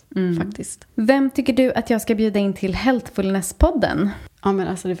av oss, faktiskt. Vem tycker du att jag ska bjuda in till Healthfulness-podden? Ja, men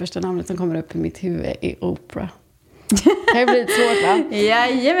alltså det första namnet som kommer upp i mitt huvud är Oprah. Det har blivit svårt, va?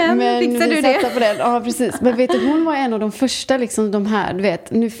 Jajamän, men fixar du det? På den. Ja, precis. Men vet du, hon var en av de första, liksom, de här, du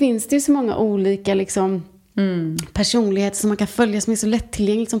vet. Nu finns det ju så många olika, liksom, personligheter som man kan följa, som är så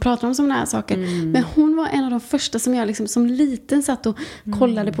lättillgängligt, som pratar om sådana här saker. Men hon var en av de första som jag liksom, som liten satt och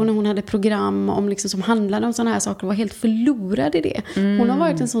kollade på när hon hade program om, liksom, som handlade om sådana här saker, och var helt förlorad i det. Hon har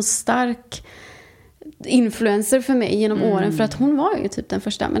varit en så stark influencer för mig genom åren, för att hon var ju typ den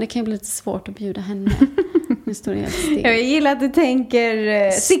första, men det kan ju bli lite svårt att bjuda henne. Nu står det helt still. Jag gillar att du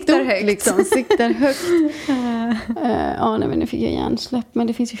tänker siktar högt. Liksom, siktar högt. Nej, men nu fick jag hjärnsläpp, men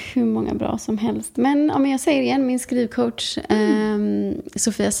det finns ju hur många bra som helst. Men om jag säger igen, min skrivcoach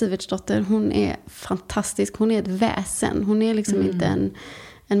Sofia Sivertsdotter, hon är fantastisk. Hon är ett väsen. Hon är liksom inte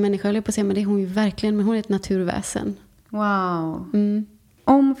en människa, jag vill på säga, men det är hon ju verkligen, men hon är ett naturväsen. Wow.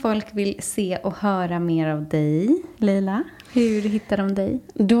 Om folk vill se och höra mer av dig, Leila, hur hittar de dig?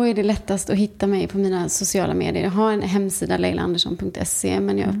 Då är det lättast att hitta mig på mina sociala medier. Jag har en hemsida, leilaandersson.se,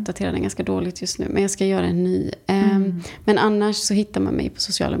 men jag uppdaterar den ganska dåligt just nu. Men jag ska göra en ny. Men annars så hittar man mig på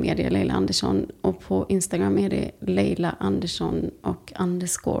sociala medier, Leila Andersson. Och på Instagram är det Leila Andersson och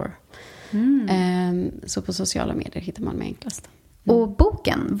 _. Så på sociala medier hittar man mig enklast. Och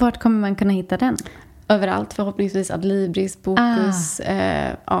boken, vart kommer man kunna hitta den? Överallt förhoppningsvis. Adlibris, Bokus.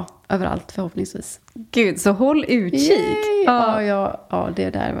 Överallt förhoppningsvis. Gud, så håll utkik. Ja, det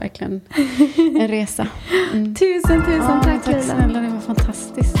är där verkligen en resa. Tusen tack Leila. Snälla, det var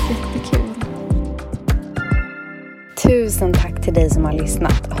fantastiskt. Jättekul. Tusen tack till dig som har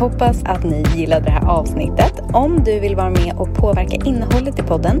lyssnat. Hoppas att ni gillade det här avsnittet. Om du vill vara med och påverka innehållet i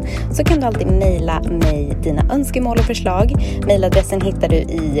podden så kan du alltid mejla mig dina önskemål och förslag. Mejladressen hittar du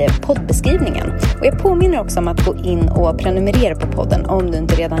i poddbeskrivningen. Och jag påminner också om att gå in och prenumerera på podden om du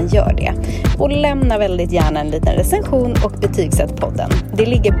inte redan gör det. Och lämna väldigt gärna en liten recension och betygsätt podden. Det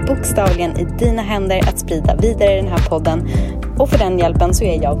ligger bokstavligen i dina händer att sprida vidare den här podden. Och för den hjälpen så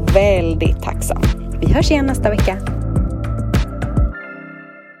är jag väldigt tacksam. Vi hörs igen nästa vecka.